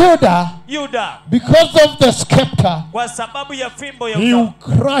Judah, Yuda, because of the scepter, kwa sababu ya fimbo ya he will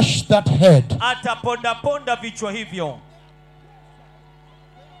crush that head. ataponda vichwa hivyo,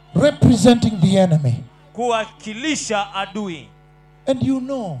 Representing the enemy. kuwakilisha adui. And you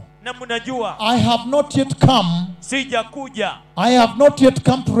know, Na mnajua I have not yet come. sijakuja. I have not yet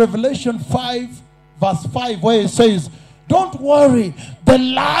come to Revelation 5, verse 5, where it says, don't worry, the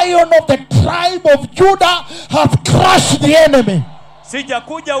Lion of the tribe of Judah has crushed the enemy.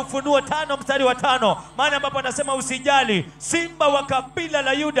 Sijakuja Ufunuo 5 mstari wa 5, maana ambapo anasema usijali, simba wa kabila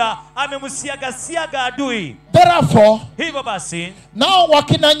la Yuda amemsiaga adui. Therefore, Hivyo basi, now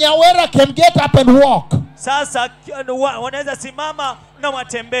wakina Nyawera can get up and walk. sasa wanaweza simama na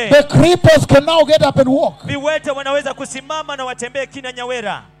watembee. The creepers can now get up and walk. Viwete wanaweza kusimama na watembee kina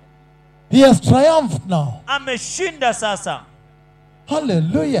Nyawera. He has triumphed now. Ameshinda sasa.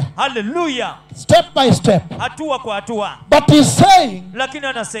 Hallelujah. Hallelujah. Step by step. Hatua kwa hatua. But he's saying, Lakini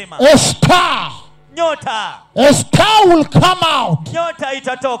anasema a star will come out. Nyota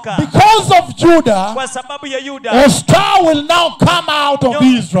itatoka. Because of Judah, Kwa sababu ya Yuda. a star will now come out of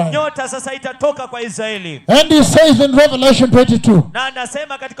Israel. Nyota sasa itatoka kwa Israeli. And he says in Revelation 22, Na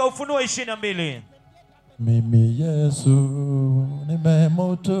anasema katika Ufunuo 22, Mimi Yesu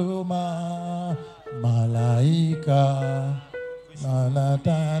nimemutuma malaika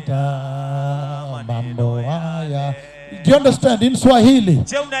na mambo haya. Do you understand in Swahili?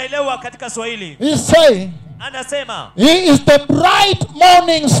 je, unaelewa katika Swahili? He's saying Anasema he is the bright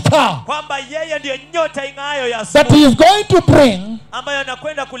morning star kwamba yeye ndiye nyota ing'aayo ya that asubuhi he is going to bring. ambayo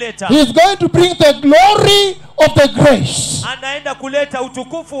anakwenda kuleta. He is going to bring the glory of the grace. Anaenda kuleta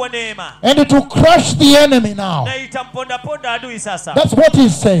utukufu wa neema. And to crush the enemy now. Na itamponda adui sasa. That's what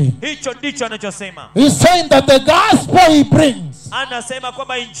he's saying. Hicho ndicho anachosema. He's saying that the gospel he brings, Anasema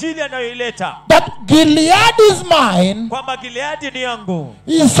kwamba injili anayoileta, that Gilead is mine. kwamba Gileadi ni yangu.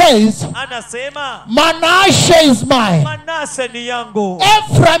 He says, Anasema Manasseh is mine. Manase ni yangu.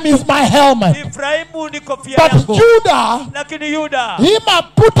 Ephraim is my helmet. Efraimu ni kofia But yangu. Judah, Lakini Yuda, him I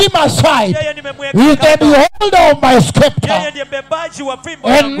put him aside. yeye He nimemweka is the kando. beholder of my Yeye scepter. ndiye mbebaji wa fimbo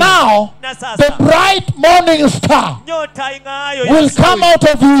And yangu. now, Na the sasa bright morning star nyota ing'aayo ya will come asubuhi out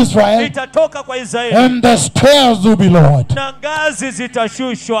of Israel, itatoka kwa Israeli. and the stairs will be lowered. Na ngazi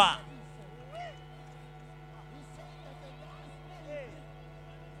zitashushwa.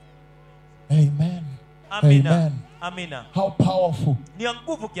 Amen. Amina. Amen. Amina. How powerful. Ni ya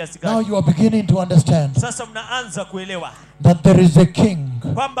nguvu kiasi Now gani? you are beginning to understand Sasa mnaanza kuelewa that there is a king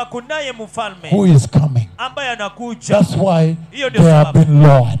kwamba kunaye who mfalme is coming. ambaye anakuja. That's why Hiyo ndio they have sababu been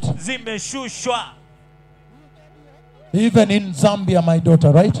lowered. zimeshushwa. Even in Zambia, my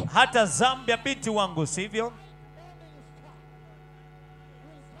daughter, right? Hata Zambia, binti wangu, sivyo?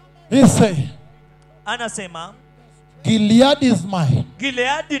 He say, Anasema Gilead is mine.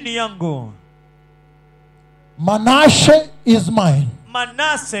 Gileadi ni yangu. Manasseh is mine.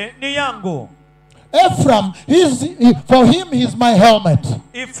 Manase ni yangu. Ephraim, for him he's my helmet.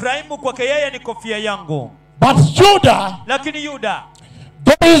 Efraimu kwake yeye ni kofia yangu. But Judah, Lakini Yuda,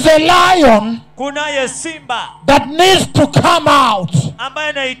 there is a lion kunaye simba that needs to come out. ambaye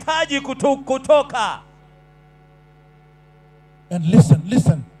anahitaji kutoka. And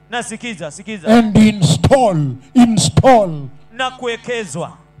listen. Na sikiza. And install. Na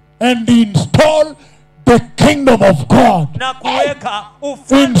kuwekezwa. And install the kingdom of God. Na kuweka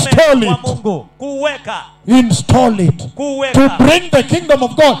ufalme wa Mungu. Install it. Kuweka. To bring the kingdom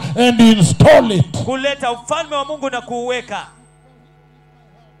of God and install it. Kuleta ufalme wa Mungu na kuweka.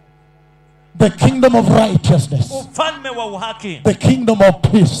 The kingdom of righteousness. Ufalme wa uhaki. The kingdom of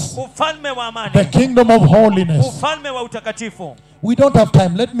peace. Ufalme wa amani. The kingdom of holiness. Ufalme wa utakatifu. We don't have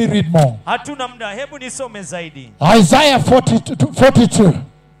time. Let me read more. Hatuna muda. Hebu nisome zaidi. Isaiah 42.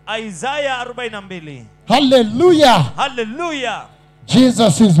 Isaiah 42. Hallelujah.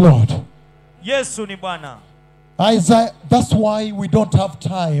 Jesus is Lord. Yesu ni Bwana. Isaiah, that's why we don't have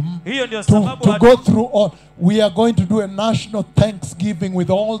time Hiyo ndio sababu to go through all. We are going to do a national thanksgiving with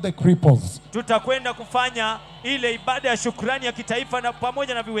all the cripples. Tutakwenda kufanya ile ibada ya shukrani ya kitaifa na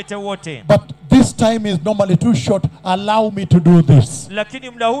pamoja na viwete wote. But this time is normally too short. Allow me to do this. Lakini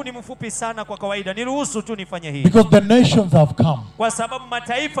muda huu ni mfupi sana kwa kawaida. Niruhusu tu nifanye hii. Because the nations have come. Kwa sababu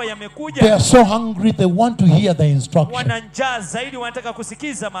mataifa yamekuja. They are so hungry, they want to hear the instruction. Wana njaa zaidi, wanataka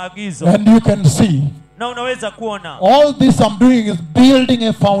kusikiza maagizo. And you can see, na unaweza kuona, all this I'm doing is building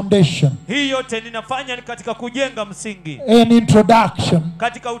a foundation. Hii yote ninafanya ni katika kujenga msingi. An introduction.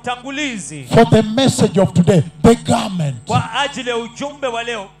 Katika utangulizi. For the message of today, the garment. Kwa ajili ya ujumbe wa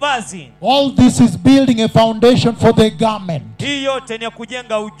leo, vazi. All this is building a foundation for the garment. Hii yote ni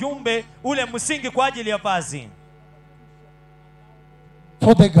kujenga ujumbe ule msingi kwa ajili ya vazi.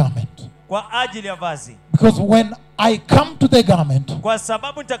 For the garment. Kwa ajili ya vazi. Because when I come to the garment, kwa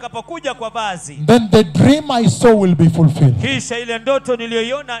sababu nitakapokuja kwa vazi, then the dream I saw will be fulfilled. Kisha ile ndoto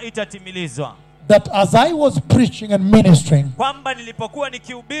niliyoiona itatimilizwa. That as I was preaching and ministering, kwamba nilipokuwa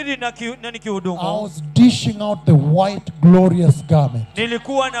nikihubiri na nikihudumu, I was dishing out the white glorious garment.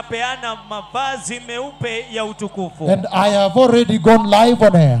 Nilikuwa napeana mavazi meupe ya utukufu. And I have already gone live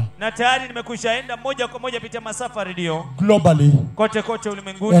on air. Na tayari nimekushaenda moja kwa moja kupitia masafa radio globally kote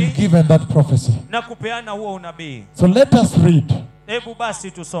ulimwenguni and given that prophecy. Na kupeana huo unabii. So let us read. Hebu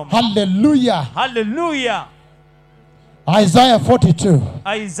basi tusome. Hallelujah. Isaiah 42.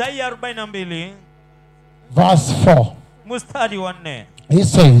 Isaiah 42 verse 4. Mstari wa 4. He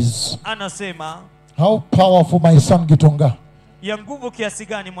says, anasema, how powerful my son Gitonga. Ya nguvu kiasi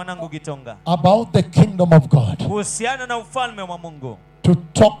gani mwanangu Gitonga. About the kingdom of God. Kuhusiana na ufalme wa Mungu. To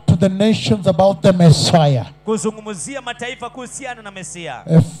talk to the nations about the Messiah. Kuzungumzia mataifa kuhusiana na Mesia.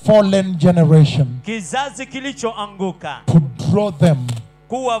 A fallen generation. Kizazi kilichoanguka. To draw them.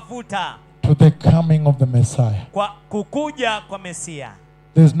 Kuwavuta. To the coming of the Messiah. Kwa kukuja kwa Mesia.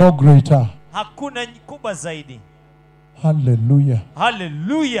 There's no greater. Hakuna kubwa zaidi.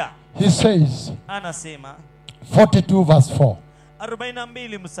 Hallelujah. He says, anasema, 42 verse 4.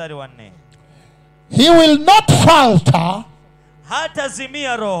 42 mstari wa 4. He will not falter.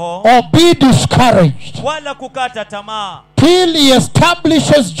 Hatazimia roho. Or be discouraged. Wala kukata tamaa. Till he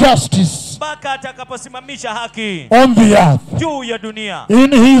establishes justice. Mpaka atakaposimamisha haki. On the earth. Juu ya dunia.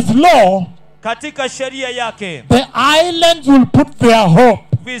 In his law. Katika sheria yake. The islands will put their hope.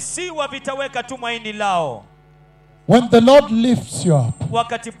 Visiwa vitaweka tumaini lao. When the Lord lifts you up.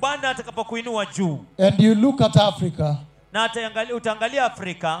 Wakati Bwana atakapokuinua juu. And you look at Africa. Na utaangalia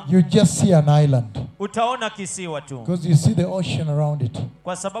Afrika. You just see an island. Utaona kisiwa tu. Because you see the ocean around it.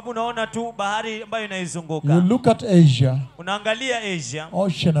 Kwa sababu unaona tu bahari ambayo inaizunguka. You look at Asia. Unaangalia Asia.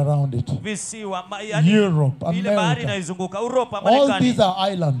 Ocean around it. Visiwa. Europe, America. Ile bahari inaizunguka. Europa, Marekani. All these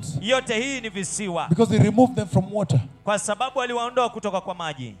are islands. Yote hii ni visiwa. Because he removed them from water. Kwa sababu aliwaondoa kutoka kwa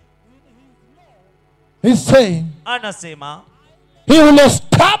maji. He's saying. Anasema. He will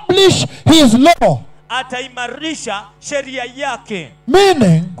establish his law. Ataimarisha sheria yake.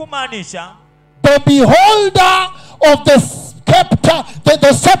 Meaning. Kumaanisha. The beholder of the scepter,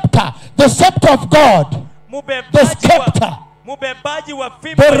 the scepter of God. The scepter. Mubebaji wa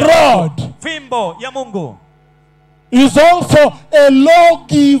fimbo. The rod. Fimbo ya Mungu. Is also a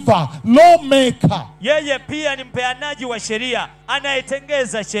lawgiver, lawmaker. Yeye pia ni mpeanaji wa sheria,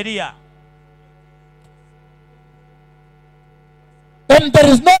 anayetengeza sheria. And there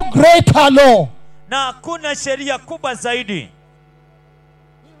is no greater law. Na hakuna sheria kubwa zaidi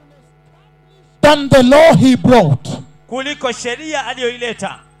than the law he brought. Kuliko sheria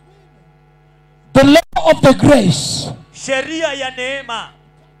aliyoileta. The law of the grace. Sheria ya neema.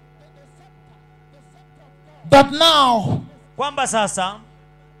 that now kwamba sasa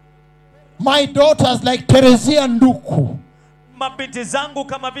my daughters like Teresia Nduku, mabinti zangu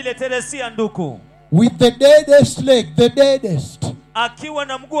kama vile Teresia Nduku, with the deadest leg, the deadest, akiwa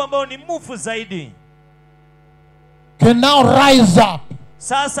na mguu ambao ni mfu zaidi, can now rise up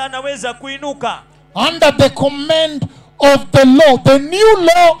sasa anaweza kuinuka under the command of the law, the new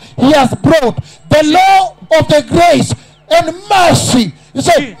law he has brought, the law of the grace and mercy. He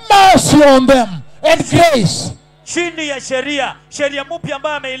said, mercy on them and grace. Chini ya sheria mpya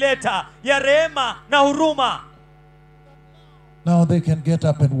ambayo ameileta ya rehema na huruma. Now they can get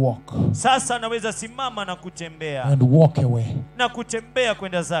up and walk. Sasa anaweza simama na kutembea. And walk away. Na kutembea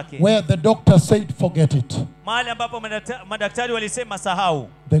kwenda zake. Where the doctor said, forget it. Mahali ambapo madaktari walisema sahau.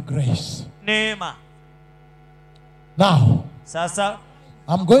 The grace. Neema. Now, sasa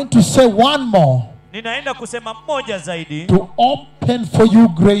I'm going to say one more. Ninaenda kusema moja zaidi. To open for you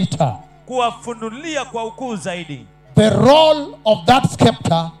greater. Kuwafunulia kwa ukuu zaidi. The role of that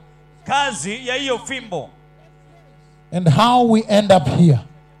scepter. Kazi ya hiyo fimbo. And how we end up here.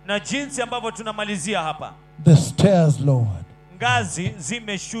 Na jinsi ambavyo tunamalizia hapa. The stairs lowered. Ngazi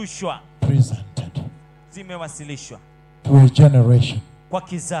zimeshushwa. Presented. Zimewasilishwa. To a generation. Kwa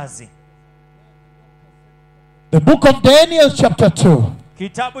kizazi. The book of Daniel chapter 2.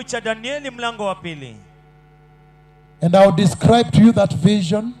 Kitabu cha Danieli mlango wa 2. And I'll describe to you that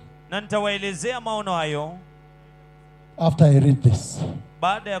vision. Na nitawaelezea maono hayo. After I read this.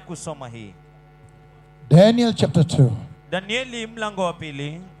 Baada ya kusoma hii. Daniel chapter 2. Danieli mlango wa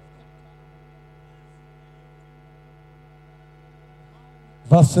 2.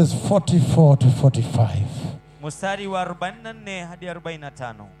 Verses 44 to 45. Mstari wa 44 hadi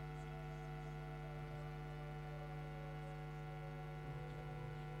 45.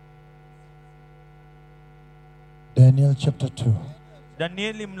 Daniel chapter 2.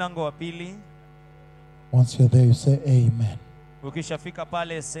 Danieli mlango wa 2. Once you're there, you say amen. Ukishafika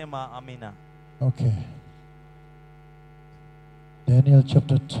pale sema amina. Okay. Daniel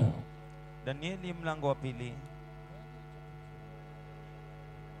chapter 2. Danieli mlango wa 2.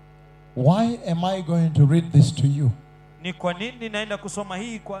 Why am I going to read this to you? Ni kwa nini naenda kusoma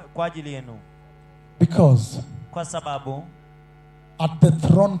hii kwa ajili yenu? Because kwa sababu at the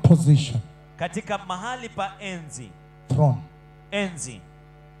throne position. Katika mahali pa enzi. Throne. Enzi.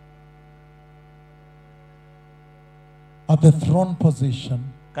 At the throne position.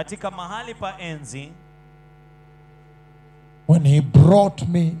 Katika mahali pa enzi. When he brought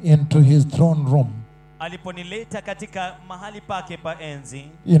me into his throne room. Aliponileta katika mahali pake pa enzi.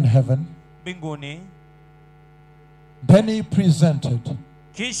 In heaven. Mbinguni. Then he presented.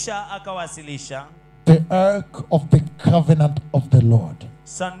 Kisha akawasilisha. The ark of the covenant of the Lord.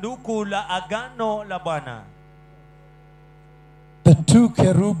 Sanduku la agano la Bwana. The two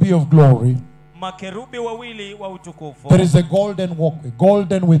kerubi of glory. Makerubi wawili wa utukufu. There is a golden walkway,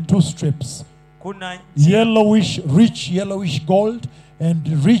 golden with two strips. Kuna yellowish, rich yellowish gold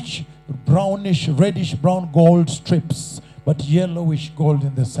and rich brownish, reddish brown gold strips, but yellowish gold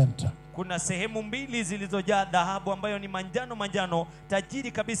in the center. Kuna sehemu mbili zilizojaa dhahabu ambayo ni manjano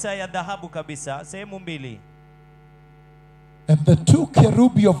tajiri kabisa ya dhahabu kabisa, sehemu mbili. And the two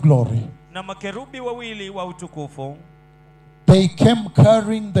kerubi of glory, na makerubi wawili wa utukufu, they came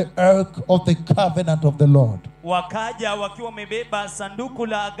carrying the ark of the covenant of the Lord. Wakaja wakiwa wamebeba sanduku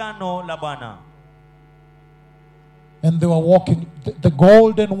la agano la Bwana. And they were walking the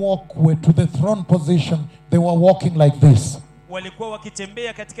golden walkway to the throne position. They were walking like this. Walikuwa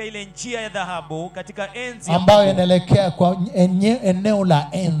wakitembea katika ile njia ya dhahabu katika enzi ambayo inaelekea kwa eneo la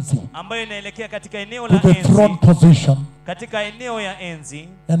enzi. Ambayo inaelekea katika eneo la enzi. To the throne position. Katika eneo ya enzi.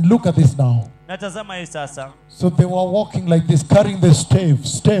 And look at this now. Natazama hii sasa. So they were walking like this, carrying the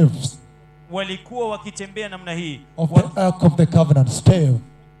staves. Walikuwa wakitembea namna hii. Of the ark of the covenant, stave.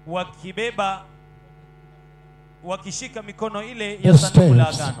 Wakibeba, wakishika mikono ile ya sanduku la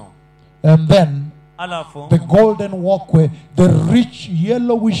agano. And then alafu the golden walkway, the rich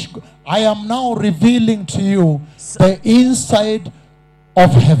yellowish. I am now revealing to you the inside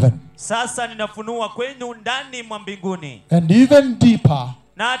of heaven. Sasa ninafunua kwenu ndani mwa mbinguni. And even deeper,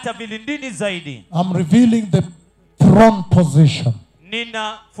 na hata vilindini zaidi, I'm revealing the throne position.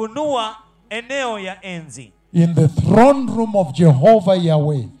 Ninafunua eneo ya enzi. In the throne room of Jehovah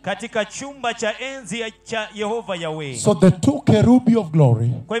Yahweh. Katika chumba cha enzi cha Yehova Yahweh. So the two kerubi of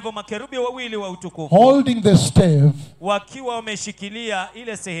glory. Kwa hivyo makerubi wawili wa utukufu. Holding the stave. Wakiwa wameshikilia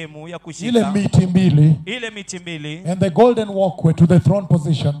ile sehemu ya kushika. Ile miti mbili. Ile miti mbili. And the golden walkway to the throne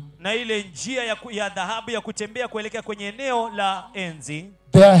position. Na ile njia ya dhahabu ya kutembea kuelekea kwenye eneo la enzi.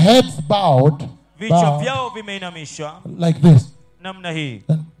 Their heads bowed. Vichwa vyao vimeinamishwa. Like this. Namna hii.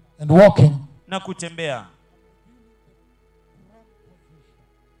 And walking. Na kutembea.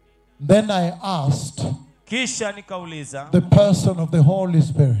 Then I asked Kisha nikauliza the person of the Holy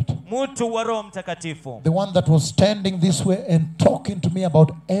Spirit, mtu wa Roho Mtakatifu, the one that was standing this way and talking to me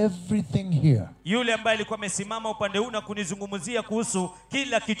about everything here. yule ambaye alikuwa amesimama upande huu na kunizungumzia kuhusu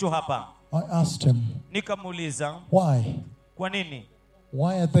kila kitu hapa. I asked him, Nikamuuliza, why? kwa nini?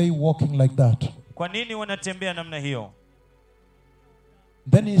 Why are they walking like that? Kwa nini wanatembea namna hiyo?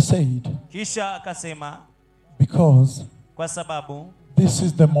 Then he said, Kisha akasema, because kwa sababu this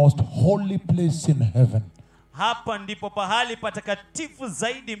is the most holy place in heaven. hapa ndipo pahali patakatifu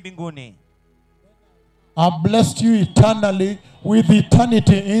zaidi mbinguni. I blessed you eternally with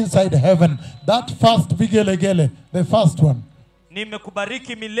eternity inside heaven. That first vigelegele, the first one.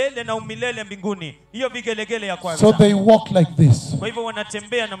 Nimekubariki milele na umilele mbinguni. Hiyo vigelegele ya kwanza. So they walk like this. Kwa hivyo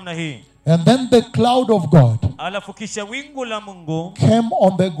wanatembea namna hii. And then the cloud of God Alafu kisha wingu la Mungu came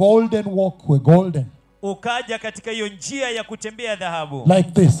on the golden walkway, golden, ukaja katika hiyo njia ya kutembea dhahabu.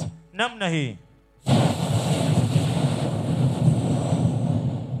 like this. Namna hii.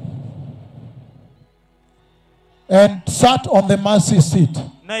 And sat on the mercy seat.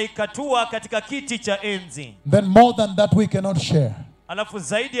 Na ikatua katika kiti cha enzi. Then more than that we cannot share. Alafu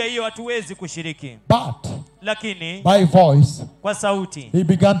zaidi ya hiyo hatuwezi kushiriki. But Lakini by voice kwa sauti he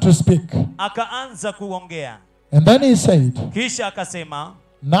began to speak. akaanza kuongea. And then he said, Kisha akasema,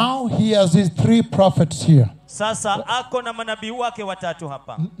 now he has his 3 prophets here. sasa ako na manabii wake watatu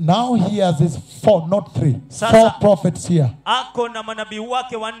hapa. Now he has his 4, not 3, Sasa- 4 prophets here. Ako na manabii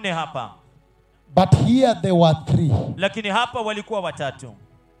wake wanne hapa. But here there were 3. Lakini hapa walikuwa watatu.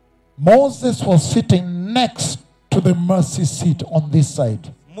 Moses was sitting next to the mercy seat on this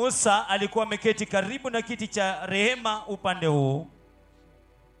side. Musa alikuwa ameketi karibu na kiti cha rehema upande huu.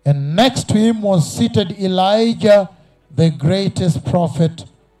 And next to him was seated Elijah, the greatest prophet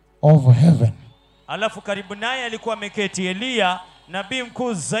of heaven. Alafu karibu naye alikuwa ameketi Eliya, nabii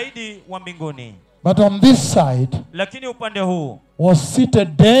mkuu zaidi wa mbinguni. But on this side Lakini upande huu was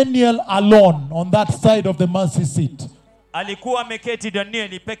seated Daniel alone on that side of the mercy seat. alikuwa ameketi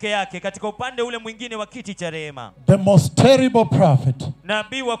Danieli peke yake katika upande ule mwingine wa kiti cha rehema. The most terrible prophet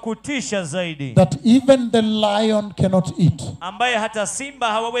Nabii wa kutisha zaidi that even the lion cannot eat. ambaye hata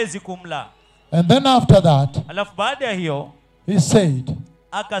simba hawawezi kumla. And then after that, Alafu baada ya hiyo he said,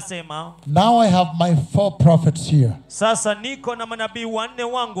 akasema, now I have my 4 prophets here. sasa niko na manabii wanne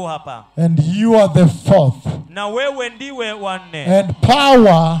wangu hapa And you are the 4th. na wewe ndiwe wanne, And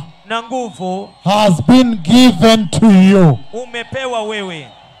power na nguvu has been given to you. umepewa wewe.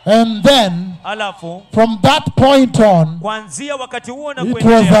 And then, Alafu from that point on, kuanzia wakati huo na it was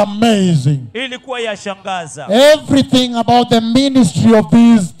kuendelea amazing. ilikuwa yashangaza. Everything about the ministry of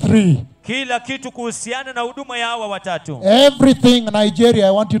these 3. Kila kitu kuhusiana na huduma ya hawa watatu. Everything, Nigeria,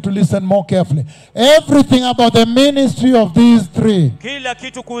 I want you to listen more carefully. Everything about the ministry of these 3 Kila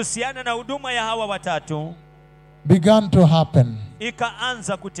kitu kuhusiana na huduma ya hawa watatu began to happen.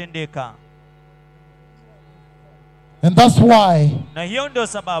 ikaanza kutendeka. And that's why Na hiyo ndio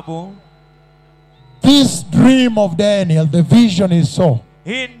sababu this dream of Daniel, the vision is so.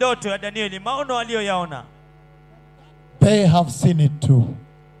 hii ndoto ya Danieli, maono aliyoyaona, They have seen it too.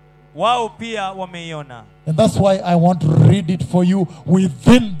 wao pia wameiona. And that's why I want to read it for you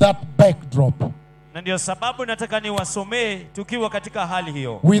within that backdrop. Na ndio sababu nataka niwasomee tukiwa katika hali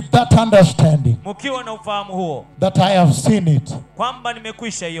hiyo, With that understanding mkiwa na ufahamu huo that I have seen it. kwamba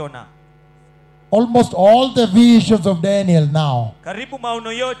nimekwisha iona. Almost all the visions of Daniel now, Karibu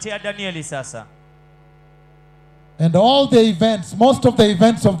maono yote ya Danieli sasa, and all the events, most of the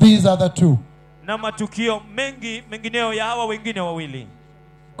events of these other 2. na matukio mengineo ya hawa wengine wawili.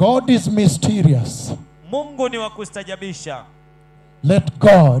 God is mysterious. Mungu ni wa kustajabisha. Let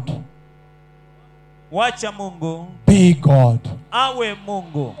God Wacha Mungu be God, awe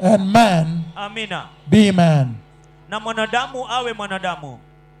Mungu. and man Amina. be man. Na mwanadamu awe mwanadamu.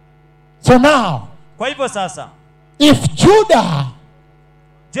 So now, Kwa hivyo sasa, if Judah,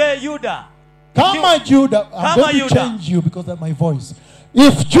 je, Yuda, Kama Judah, I'm Kama going to Judah. change you because of my voice.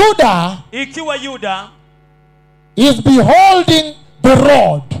 If Judah ikiwa Yuda is beholding the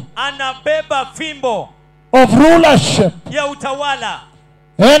rod anabeba fimbo of rulership ya utawala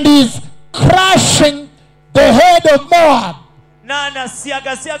and is crushing the head of Moab, na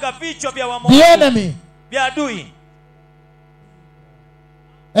anasiagasiaga vichwa vya the Wamoabu, enemy, vya adui,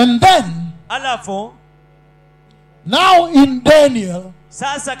 and then alafu now in Daniel,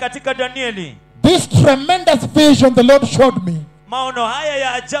 sasa katika Danieli, this tremendous vision the Lord showed me maono haya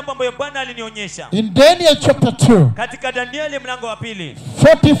ya ajabu ambayo Bwana alinionyesha in Daniel chapter 2, katika Danieli mlango wa pili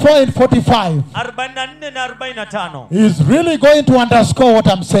 44 and 45 44 na 45, is really going to underscore what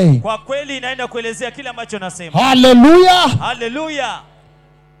I'm saying. kwa kweli inaenda kuelezea kile ambacho nasema. Hallelujah. Haleluya.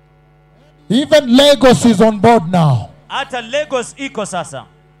 Even Lagos is on board now. Hata Lagos iko sasa.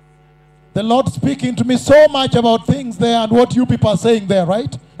 The Lord speaking to me so much about things there and what you people are saying there,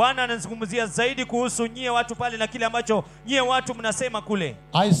 right? Bwana anazungumzia zaidi kuhusu nyie watu pale na kile ambacho nyie watu mnasema kule.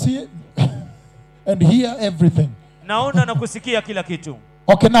 I see and hear everything. Naona na kusikia kila kitu.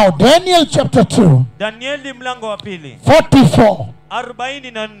 Okay, now Daniel chapter 2. Danieli mlango wa pili. 44.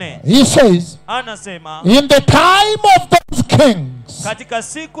 44. He says, Anasema, in the time of those kings, katika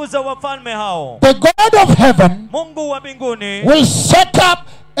siku za wafalme hao, the God of heaven Mungu wa mbinguni will set up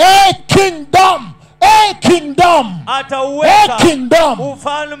a kingdom. A kingdom. atauweka A kingdom.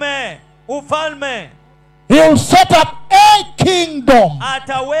 ufalme. He will set up a kingdom.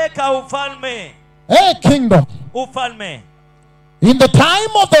 Ataweka ufalme. A kingdom. Ufalme. In the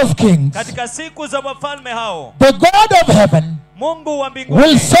time of those kings, Katika siku za wafalme hao, the God of heaven Mungu wa will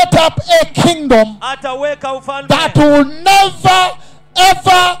mbinguni set up a kingdom ataweka ufalme that will never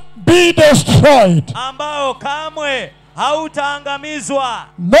ever be destroyed, ambao kamwe hautaangamizwa,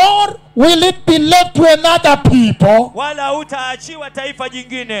 nor will it be left to another people. wala hautaachiwa taifa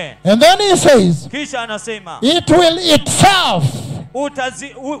jingine. And then he says, Kisha anasema it will itself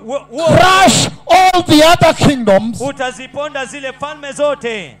crush all the other kingdoms utaziponda zile falme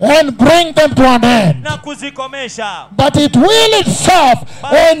zote and bring them to an end. na kuzikomesha, But it will itself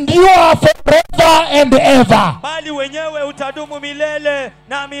endure forever and ever. bali wenyewe utadumu milele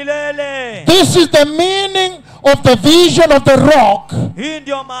na milele. This is the meaning of the vision of the rock Hii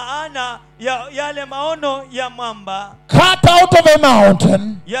ndio maana ya yale maono ya mwamba cut out of a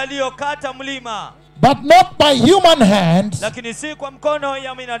mountain, yaliyokata mlima, but not by human hands. lakini si kwa mkono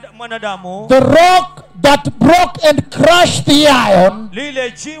ya mwanadamu. The rock that broke and crushed the iron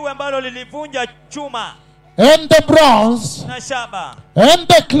Lile jiwe ambalo lilivunja chuma and the bronze na shaba and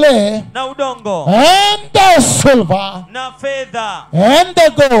the clay na udongo and the silver na fedha and the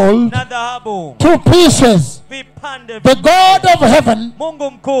gold na dhahabu to pieces. vipande. The God of heaven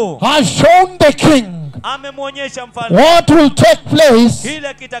Mungu mkuu has shown the king amemwonyesha mfalme what will take place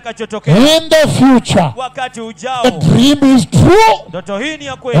kile kitakachotokea in the future. wakati ujao. The dream is true Ndoto hii ni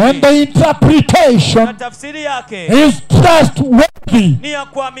ya and kweli the na interpretation tafsiri yake is trustworthy. ni ya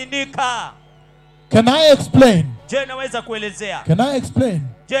kuaminika. Can I explain? Je, naweza kuelezea? Can I explain?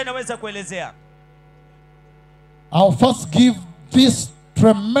 Je, naweza kuelezea? I'll first give this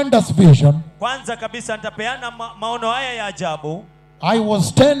tremendous vision. Kwanza kabisa nitapeana maono haya ya ajabu. I was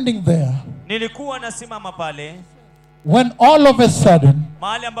standing there Nilikuwa nasimama pale when all of a sudden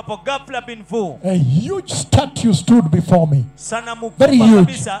mahali ambapo ghafla bin vu a huge statue stood before me. sanamu Very kubwa huge.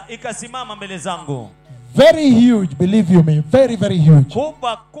 kabisa ikasimama mbele zangu. Very huge, believe you me. Very, very huge.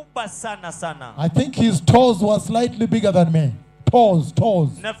 Kubwa sana. I think his toes were slightly bigger than me. Toes.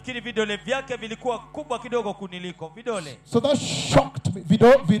 Nafikiri vidole vyake vilikuwa kubwa kidogo kuniliko. So that shocked me.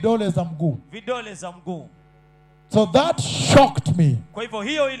 Vidole za mguu. Vidole za mguu. So that shocked me. Kwa hivyo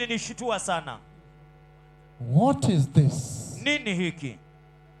hiyo ilinishtua sana. What is this? Nini hiki?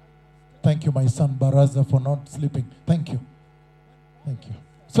 Thank you, my son Baraza, for not sleeping. Thank you.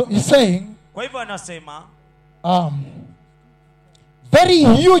 So he's saying, Kwa hivyo anasema very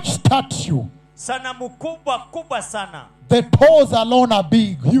huge statue. sanamu kubwa sana. The toes alone are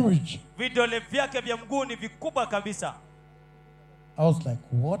big, huge. Vidole vyake vya mguu ni vikubwa kabisa. I was like,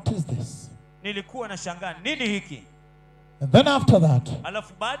 what is this? Nilikuwa na shangaa, nini hiki? And then after that,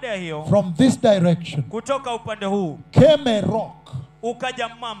 Alafu baada ya hiyo, from this direction, kutoka upande huu came a rock. ukaja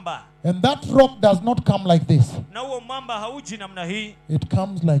mwamba. And that rock does not come like this. Na huo mwamba hauji namna hii, It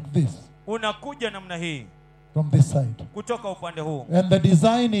comes like this, unakuja namna hii from this side. kutoka upande huu. And the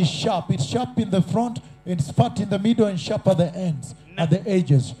design is sharp. It's sharp in the front, it's fat in the middle, and sharp at the ends, at the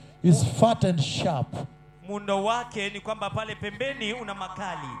edges. It's fat and sharp. Muundo wake ni kwamba pale pembeni una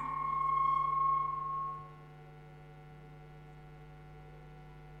makali.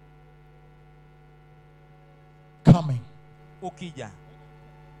 Ukija.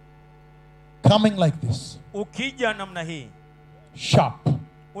 Coming like this. Ukija namna hii. Sharp.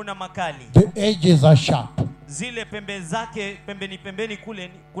 Una makali. The edges are sharp. Zile pembe zake pembeni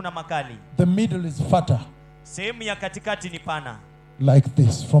kule kuna makali. The middle is fatter. Sehemu ya katikati ni pana. Like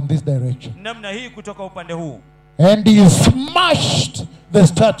this, from this direction. Namna hii kutoka upande huu. And he smashed the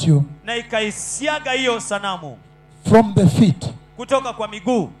statue. Na ikaisiaga hiyo sanamu. From the feet. Kutoka kwa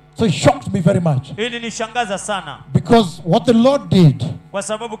miguu. So it shocked me very much. Ili nishangaza sana. Because what the Lord did. Kwa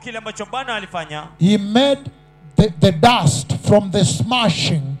sababu kile ambacho Bwana alifanya. He made the dust from the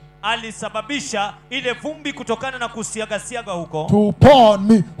smashing. Alisababisha ile vumbi kutokana na kusiaga huko. To pour on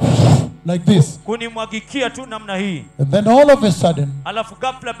me like this. Kunimwagikia tu namna hii. And then all of a sudden. Alafu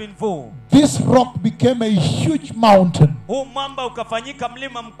ghafla bin vu. This rock became a huge mountain. huu mwamba ukafanyika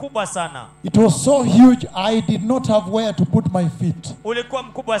mlima mkubwa sana. It was so huge, I did not have where to put my feet. Ulikuwa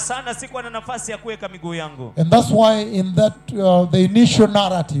mkubwa sana, sikuwa na nafasi ya kuweka miguu yangu. And that's why in that the initial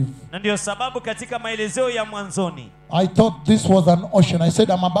narrative, Na ndio sababu katika maelezeo ya mwanzoni, I thought this was an ocean. I said,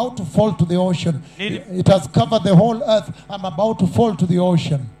 I'm about to fall to the ocean. It has covered the whole earth. I'm about to fall to the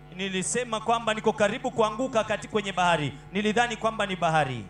ocean. nilisema kwamba niko karibu kuanguka kwenye bahari. Nilidhani kwamba ni bahari.